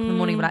I wake up in the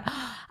morning and be like,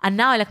 and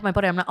now I look at my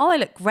body, I'm like, oh, I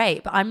look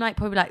great. But I'm like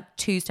probably like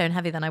 2 stone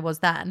heavier than I was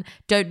then.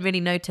 Don't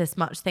really notice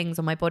much things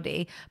on my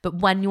body. But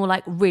when you're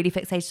like really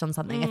fixated on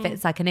something, if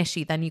it's like an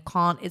issue, then you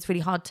can't, it's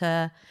really hard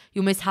to,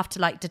 you almost have to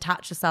like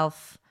detach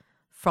yourself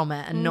from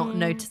it and not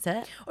notice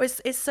it. Or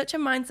it's such a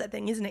mindset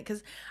thing, isn't it?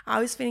 Because I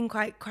was feeling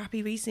quite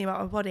crappy recently about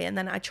my body, and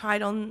then I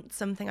tried on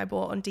something I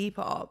bought on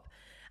Depop,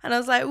 and I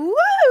was like,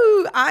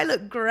 woo, I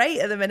look great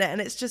at the minute. And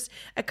it's just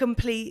a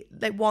complete,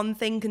 like, one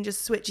thing can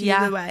just switch you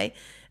either way,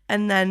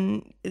 and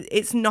then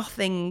it's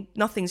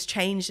nothing's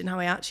changed in how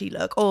I actually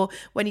look. Or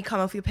when you come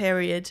off your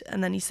period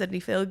and then you suddenly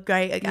feel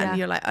great again,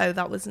 you're like, oh,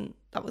 that wasn't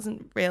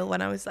real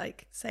when I was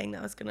like saying that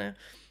I was gonna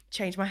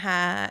change my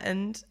hair.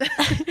 And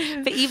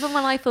but even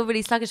when I feel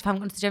really sluggish, if I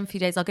haven't gone to the gym for a few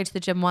days, I'll go to the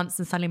gym once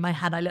and suddenly in my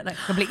head I look like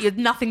completely,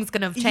 nothing's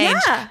gonna have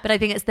changed. But I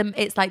think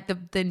it's like the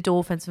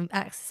endorphins from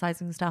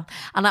exercising and stuff.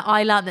 And like,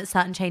 I learned that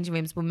certain changing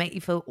rooms will make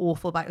you feel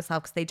awful about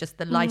yourself because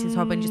the light is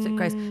horrible and you just look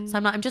gross. So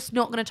I'm like, I'm just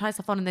not gonna try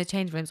stuff on in those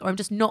changing rooms, or I'm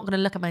just not gonna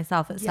look at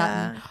myself at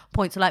certain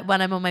points. So like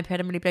when I'm on my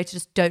period, I'm really bloated,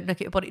 just don't look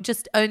at your body.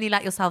 Just only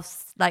let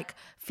yourself like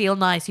feel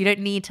nice. You don't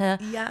need to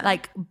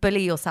like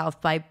bully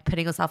yourself by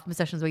putting yourself in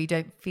positions where you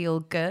don't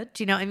feel good.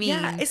 Do you know what I mean?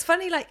 Yeah, it's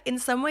funny, like in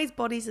some ways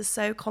bodies are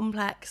so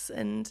complex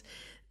and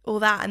all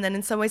that, and then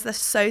in some ways they're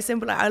so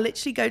simple. Like I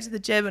literally go to the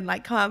gym and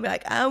like come out and be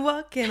like, I'm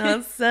walking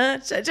on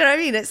such, do you know what I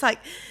mean? It's like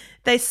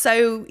they're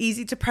so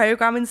easy to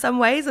program in some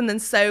ways and then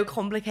so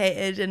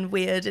complicated and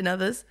weird in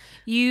others.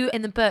 You,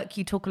 in the book,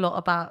 you talk a lot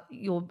about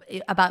your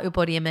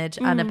body image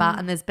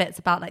and there's bits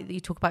about like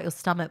you talk about your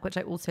stomach, which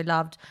I also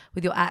loved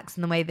with your ex,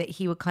 and the way that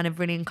he would kind of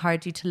really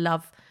encourage you to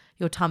love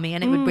your tummy,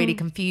 and it would really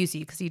confuse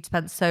you because you'd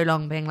spent so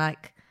long being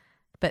like,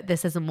 but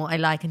this isn't what I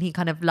like, and he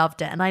kind of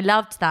loved it. And I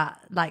loved that,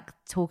 like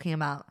talking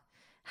about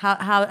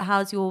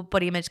how's your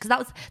body image,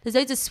 because there's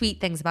loads of sweet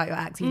things about your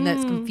ex, even though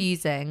it's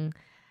confusing.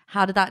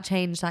 How did that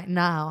change like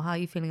now? How are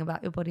you feeling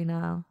about your body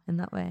now in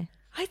that way?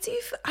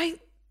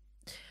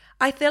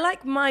 I feel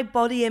like my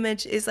body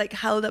image is like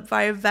held up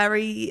by a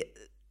very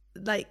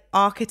like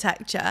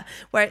architecture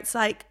where it's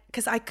like,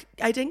 because I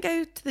didn't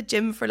go to the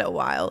gym for a little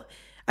while.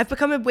 I've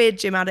become a weird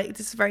gym addict.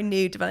 This is a very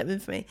new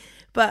development for me,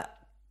 but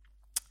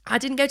I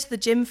didn't go to the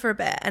gym for a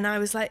bit, and I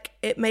was like,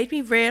 it made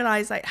me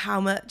realize like how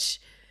much,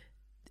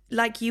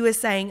 like you were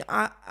saying,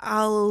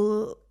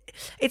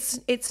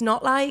 it's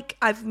not like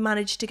I've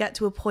managed to get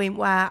to a point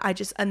where I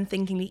just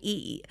unthinkingly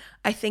eat.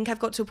 I think I've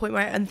got to a point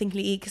where I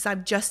unthinkingly eat because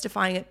I'm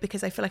justifying it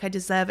because I feel like I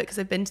deserve it because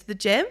I've been to the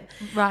gym.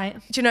 Right.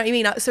 Do you know what I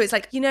mean? So it's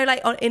like, you know,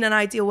 like in an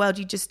ideal world,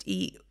 you just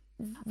eat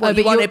what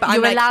you wanted, but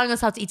you're like, allowing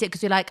yourself to eat it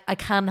because you're like, I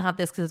can have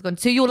this because it's gone.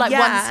 So you're like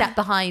one step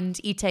behind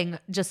eating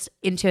just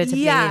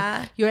intuitively.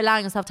 Yeah. You're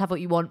allowing yourself to have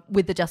what you want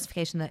with the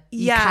justification that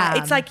you can.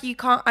 It's like you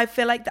can't, I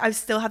feel like I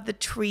still have the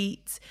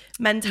treat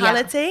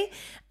mentality,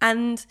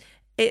 and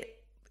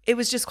it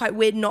was just quite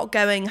weird not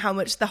going how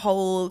much the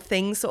whole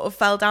thing sort of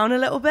fell down a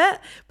little bit.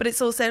 But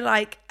it's also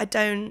like,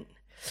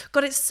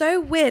 God, it's so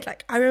weird.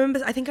 Like I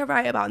remember, I think I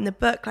write about in the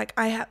book, like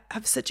I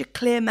have such a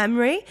clear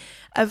memory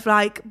of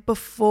like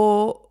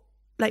before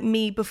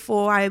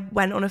I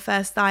went on a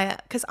first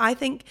diet, because I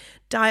think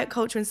diet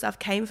culture and stuff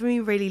came for me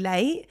really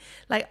late.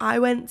 Like I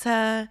went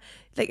to,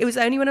 like it was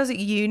only when I was at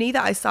uni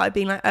that I started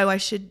being like, oh,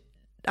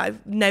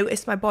 I've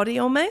noticed my body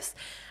almost.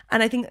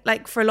 And I think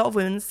like for a lot of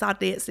women,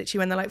 sadly, it's literally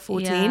when they're like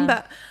 14.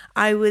 But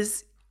I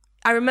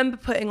remember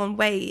putting on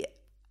weight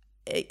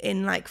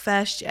in like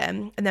first year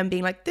and then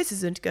being like, this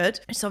isn't good.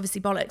 It's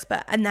obviously bollocks.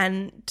 But, and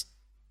then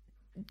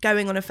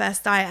going on a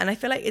first diet. And I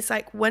feel like it's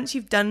like once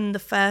you've done the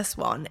first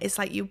one, it's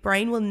like your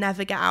brain will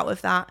never get out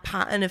of that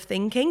pattern of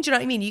thinking. Do you know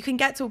what I mean? You can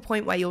get to a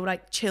point where you're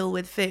like chill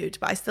with food,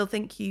 but I still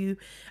think you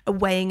are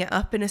weighing it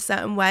up in a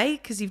certain way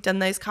because you've done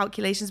those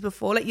calculations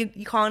before. Like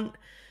you can't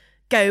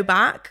go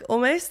back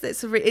almost.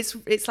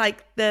 It's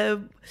like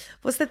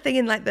what's the thing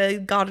in like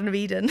the Garden of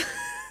Eden?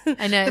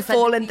 I know. The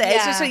fallen thing.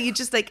 It's just like you're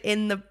just like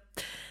in the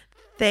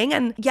thing.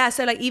 And yeah,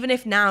 so like even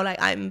if now like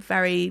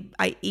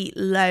I eat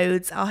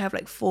loads, I'll have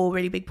like 4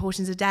 really big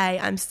portions a day,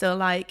 I'm still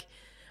like,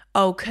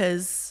 oh,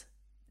 because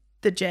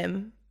the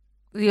gym.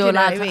 You're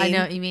allowed to, I mean? know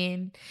what you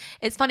mean.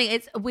 It's funny,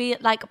 it's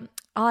weird, like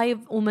I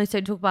almost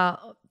don't talk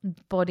about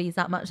bodies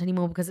that much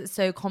anymore because it's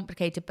so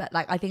complicated, but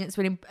like I think it's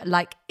really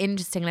like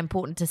interesting and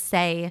important to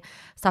say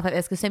stuff like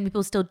this because some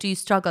people still do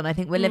struggle, and I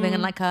think we're living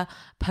in like a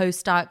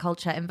post-diet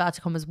culture,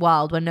 inverted commas,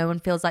 world where no one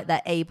feels like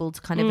they're able to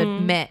kind of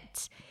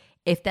admit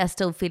if they're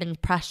still feeling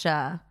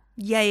pressure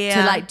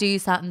to like do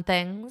certain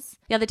things.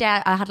 The other day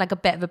I had like a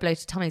bit of a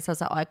bloated tummy, so I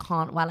was like, oh, I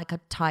can't wear like a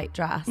tight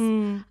dress.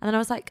 And then I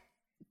was like,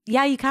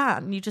 yeah, you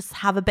can. You just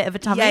have a bit of a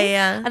tummy.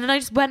 And then I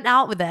just went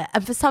out with it.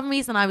 And for some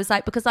reason I was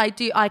like, because I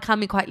can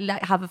be quite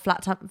like have a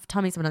flat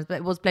tummy sometimes, but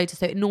it was bloated.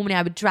 So normally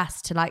I would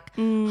dress to like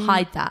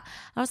hide that.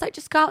 And I was like,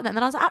 just go out with it. And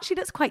then I was like, actually,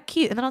 that's quite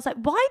cute. And then I was like,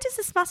 why does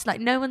this matter?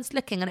 Like no one's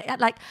looking. And it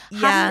like,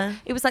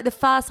 it was like the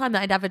first time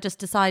that I'd ever just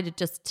decided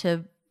just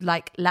to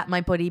like let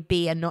my body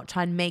be and not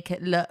try and make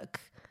it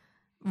look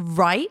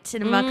right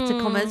in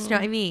inverted commas. Do you know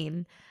what I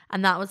mean?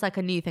 And that was like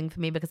a new thing for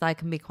me because I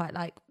can be quite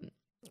like,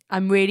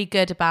 I'm really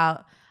good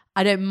about,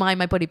 I don't mind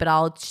my body, but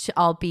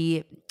I'll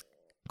be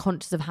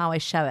conscious of how I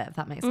show it, if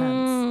that makes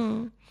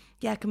sense.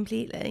 Yeah,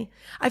 completely.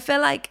 I feel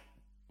like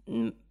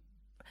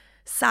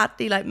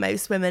sadly, like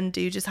most women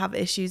do just have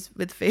issues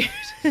with food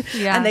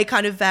and they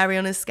kind of vary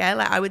on a scale.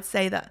 Like I would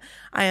say that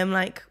I am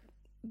like,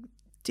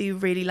 do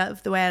really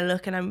love the way I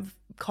look and I'm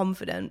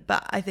confident,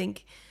 but I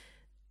think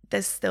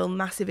there's still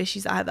massive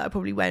issues I have that I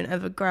probably won't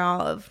ever grow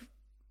out of.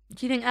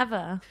 Do you think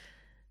ever?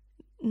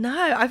 No,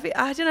 I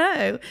don't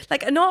know.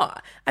 Like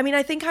not, I mean,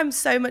 I think I'm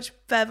so much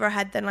further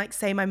ahead than like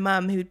say my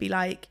mum, who would be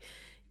like,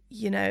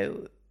 you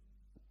know,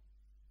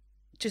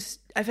 just,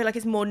 I feel like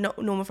it's more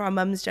normal for our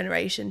mum's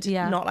generation to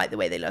not like the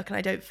way they look. And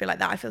I don't feel like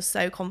that. I feel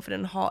so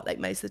confident and hot like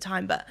most of the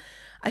time, but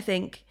I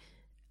think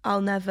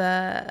I'll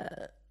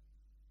never,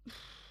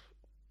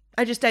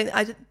 I don't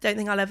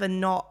think I'll ever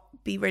not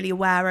be really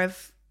aware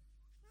of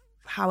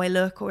how I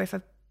look, or if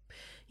I,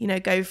 you know,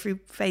 go through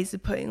phases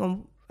of putting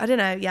on, I don't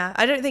know. Yeah.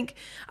 I don't think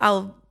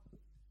I'll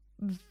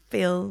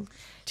feel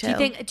chill. Do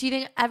you think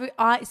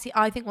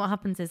I think what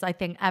happens is I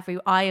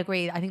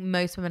agree. I think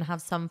most women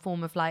have some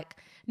form of like,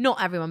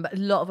 not everyone, but a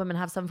lot of women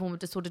have some form of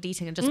disordered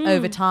eating, and just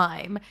over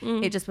time,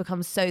 it just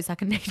becomes so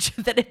second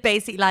nature that it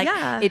basically like,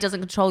 it doesn't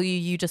control you.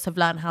 You just have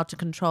learned how to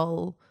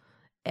control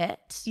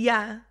it.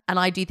 And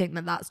I do think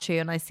that that's true,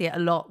 and I see it a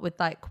lot with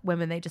like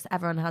women.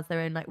 Everyone has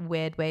their own like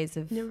weird ways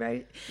of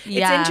It's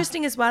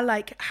interesting as well,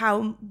 like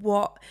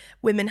what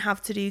women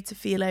have to do to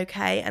feel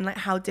okay, and like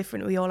how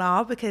different we all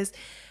are, because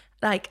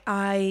like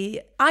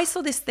I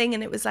saw this thing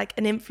and it was like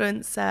an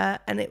influencer,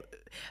 and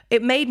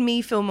it made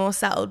me feel more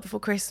settled before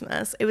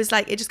Christmas. It was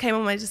like, it just came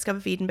on my Discover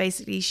feed, and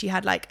basically she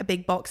had like a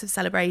big box of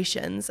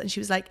celebrations, and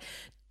she was like,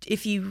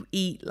 if you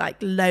eat like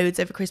loads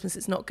over Christmas,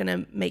 it's not going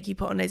to make you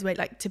put on loads of weight.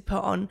 Like to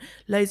put on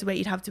loads of weight,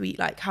 you'd have to eat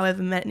like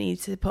however many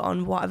to put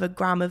on whatever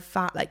gram of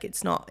fat. Like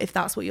it's not, if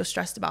that's what you're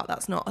stressed about,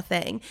 that's not a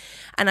thing.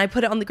 And I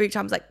put it on the group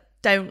chat. I was like,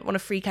 don't want to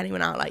freak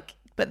anyone out. Like,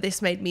 but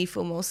this made me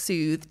feel more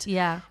soothed.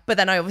 But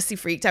then I obviously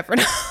freaked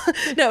everyone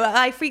out. No,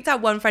 I freaked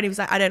out one friend who was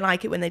like, I don't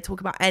like it when they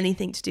talk about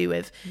anything to do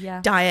with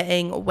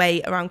dieting or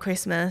weight around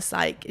Christmas.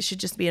 Like it should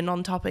just be a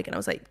non-topic. And I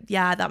was like,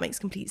 yeah, that makes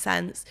complete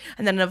sense.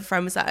 And then another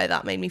friend was like, oh,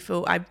 that made me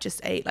feel, I just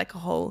ate like a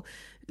whole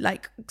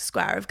like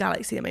square of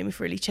Galaxy. That made me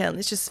feel really chill. And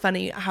it's just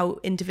funny how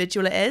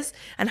individual it is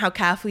and how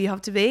careful you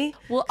have to be.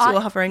 Well, so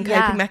we'll have our own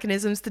coping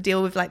mechanisms to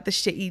deal with like the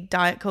shitty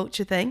diet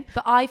culture thing.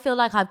 But I feel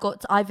like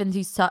I've been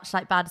through such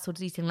like bad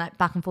disordered eating, like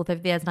back and forth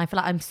over the years, and I feel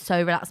like I'm so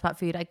relaxed about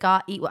food. I go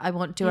out, eat what I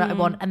want, do what I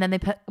want, and then they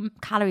put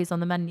calories on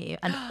the menu,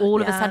 and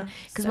all of a sudden,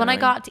 because when I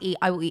go out to eat,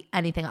 I will eat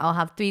anything. I'll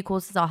have 3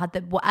 courses, I'll have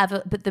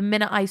whatever, but the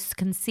minute I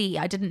can see,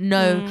 I didn't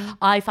know,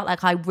 I felt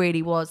like I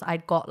really was,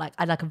 I'd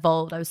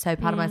evolved. I was so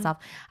proud of myself.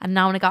 And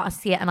now when I go out, I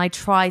see it, and I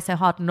try so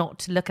hard not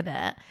to look at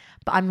it,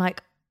 but I'm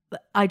like,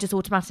 I just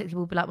automatically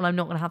will be like, well, I'm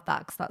not going to have that,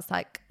 because that's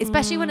like,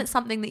 especially when it's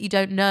something that you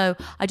don't know.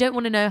 I don't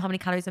want to know how many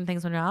calories and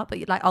things when you're out,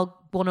 but like I'll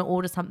want to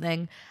order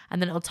something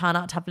and then it'll turn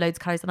out to have loads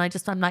of calories, and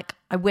I'm like,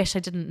 I wish I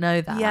didn't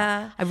know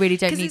that. I really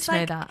don't need to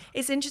know that.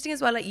 It's interesting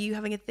as well, like you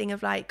having a thing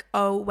of like,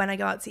 oh, when I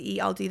go out to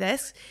eat, I'll do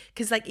this,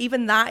 because like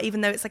even though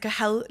it's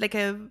like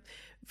a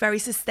very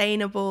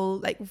sustainable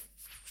like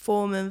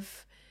form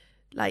of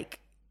like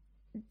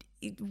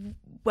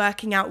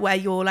working out where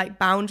your like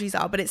boundaries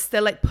are, but it's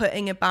still like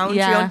putting a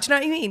boundary on. Do you know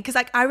what I mean? Because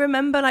like I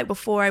remember like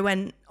before I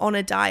went on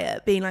a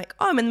diet being like,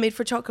 oh, I'm in the mood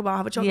for a chocolate bar,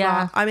 have a chocolate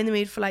bar. I'm in the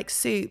mood for like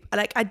soup.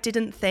 Like I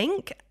didn't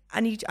think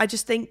and I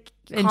just think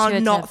you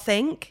can't not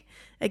think.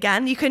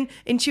 Again, you can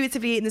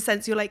intuitively, in the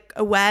sense you're like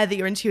aware that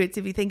you're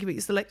intuitively thinking, but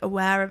you're still like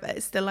aware of it.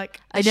 It's still like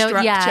a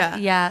structure.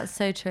 Yeah, it's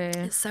so true.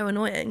 It's so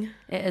annoying.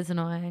 It is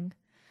annoying.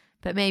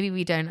 But maybe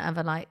we don't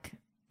ever like,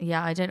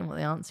 I don't know what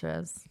the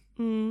answer is.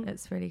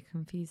 It's really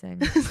confusing.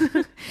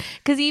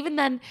 Because even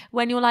then,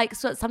 when you're like,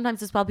 so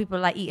sometimes as well, people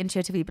like eat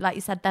intuitively, but like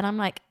you said, then I'm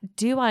like,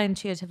 do I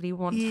intuitively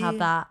want to have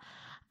that?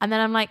 And then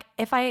I'm like,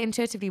 if I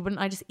intuitively, wouldn't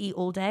I just eat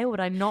all day, or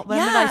would I not? When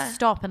would I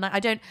stop? And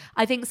like,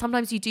 I think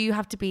sometimes you do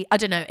have to be, I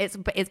don't know, it's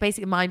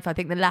basically mindful. I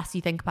think the less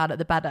you think about it,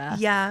 the better.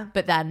 Yeah.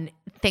 But then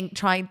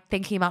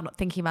thinking about not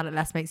thinking about it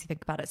less makes you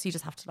think about it. So you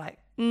just have to like,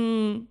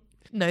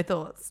 no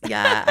thoughts.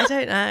 Yeah, I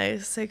don't know.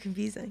 It's so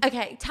confusing.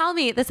 Okay, tell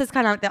me, this is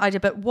kind of like the idea,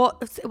 but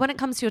when it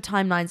comes to your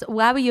timelines,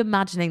 where were you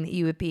imagining that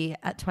you would be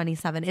at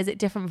 27? Is it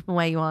different from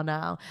where you are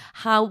now?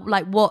 How,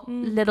 like, what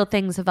little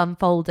things have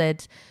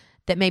unfolded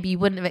that maybe you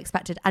wouldn't have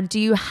expected? And do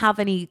you have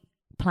any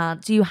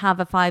plans? Do you have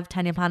a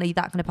 5-10 year plan? Are you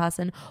that kind of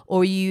person?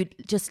 Or are you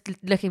just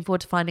looking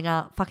forward to fucking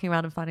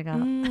around and finding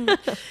out?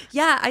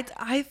 Yeah,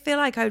 I feel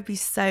like I would be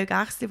so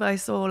gassed if I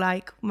saw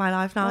like my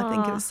life now. I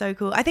think it was so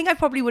cool. I think I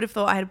probably would have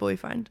thought I had a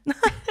boyfriend.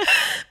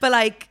 But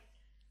like,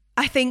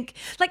 I think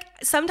like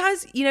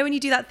sometimes, you know, when you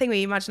do that thing where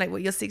you imagine like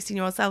what your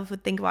 16-year-old self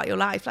would think about your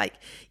life, like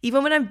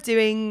even when I'm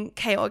doing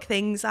chaotic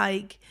things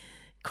like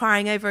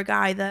crying over a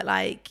guy that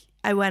like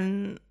I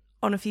went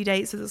on a few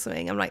dates with or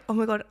something, I'm like, oh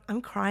my God,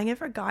 I'm crying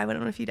over a guy I went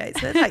on a few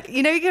dates with. Like,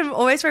 you know, you can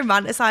almost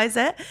romanticize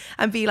it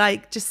and be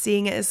like, just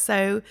seeing it as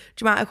so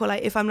dramatic. Or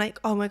like, if I'm like,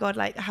 oh my God,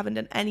 like I haven't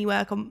done any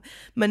work on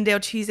Monday or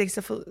Tuesday because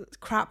I feel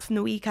crap from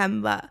the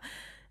weekend,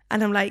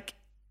 and I'm like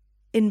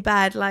in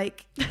bed,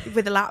 like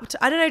with a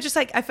laptop. I don't know, just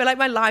like, I feel like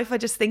my life, I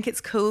just think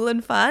it's cool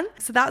and fun.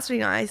 So that's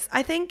really nice.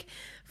 I think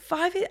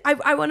I'm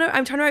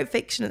trying to write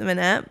fiction at the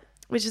minute,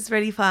 which is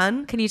really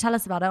fun. Can you tell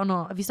us about it or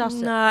not? Have you started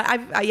it? No,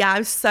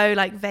 I'm so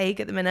like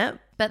vague at the minute.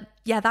 But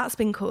yeah, that's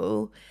been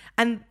cool.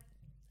 And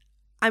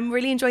I'm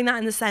really enjoying that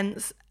in the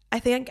sense, I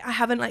think I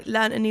haven't like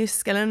learned a new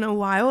skill in a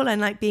while,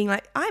 and like being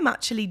like, I'm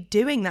actually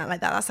doing that,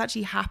 like that's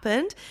actually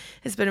happened.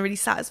 It's been a really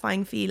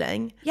satisfying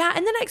feeling. Yeah,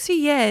 in the next few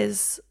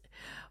years,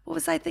 what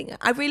was I thinking?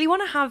 I really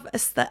want to have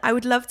I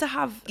would love to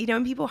have, you know,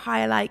 when people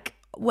hire like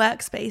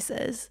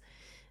workspaces,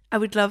 I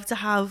would love to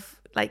have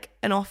like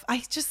an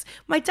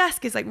my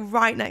desk is like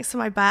right next to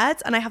my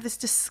bed, and I have this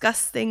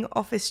disgusting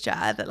office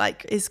chair that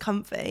like is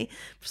comfy.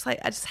 Just like,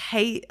 I just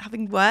hate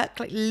having work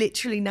like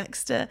literally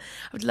next to.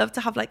 I would love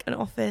to have like an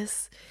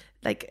office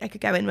like I could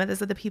go in where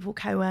there's other people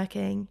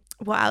co-working.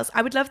 What else?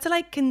 I would love to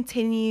like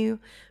continue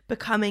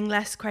becoming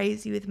less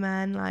crazy with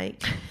men,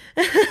 like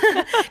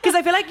because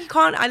I feel like you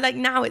can't. I like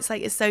now it's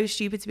like, it's so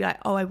stupid to be like,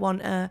 oh, I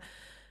want a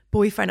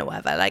boyfriend or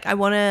whatever. Like I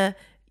want to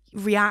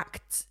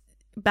react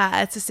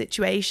better to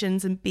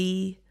situations and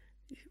be,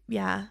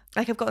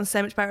 like I've gotten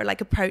so much better at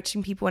like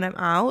approaching people when I'm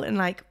out and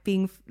like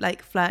being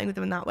like flirting with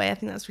them in that way. I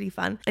think that's really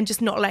fun, and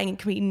just not letting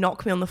it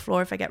knock me on the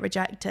floor if I get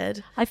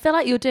rejected. I feel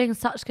like you're doing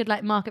such good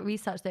like market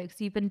research though,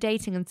 because you've been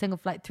dating and single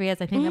for like 3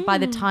 years. I think that by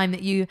the time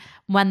that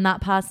when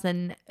that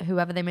person,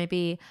 whoever they may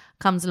be,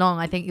 comes along,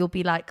 I think you'll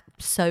be like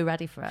so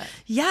ready for it.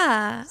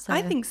 Yeah, so.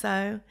 I think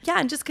so. Yeah,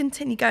 and just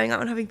continue going out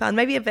and having fun,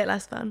 maybe a bit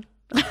less fun.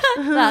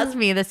 That's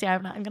me this year.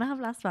 I'm like, I'm gonna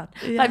have less fun.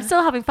 But I'm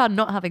still having fun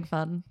not having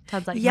fun.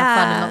 Turns out you have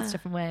fun in lots of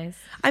different ways.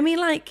 I mean,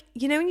 like,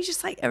 you know, when you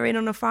just like are in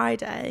on a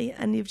Friday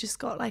and you've just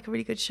got like a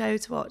really good show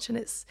to watch, and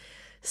it's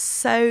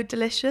so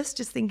delicious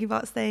just thinking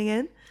about staying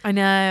in. I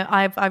know,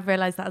 I've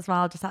realised that as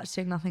well, just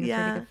actually doing nothing is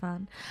really good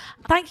fun.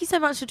 Thank you so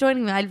much for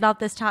joining me. I love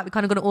this chat. We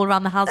kind of gone all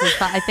around the houses,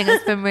 but I think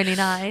it's been really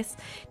nice.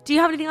 Do you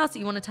have anything else that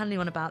you want to tell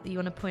anyone about, that you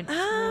want to point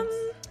towards?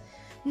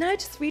 No,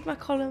 just read my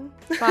column.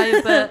 Buy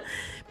your book.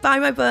 Buy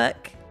my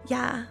book.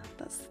 Yeah,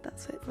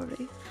 that's it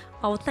probably.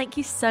 Oh, well, thank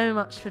you so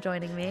much for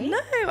joining me. No,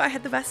 I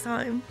had the best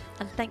time.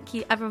 And thank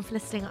you everyone for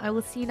listening. I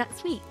will see you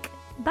next week.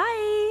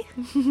 Bye.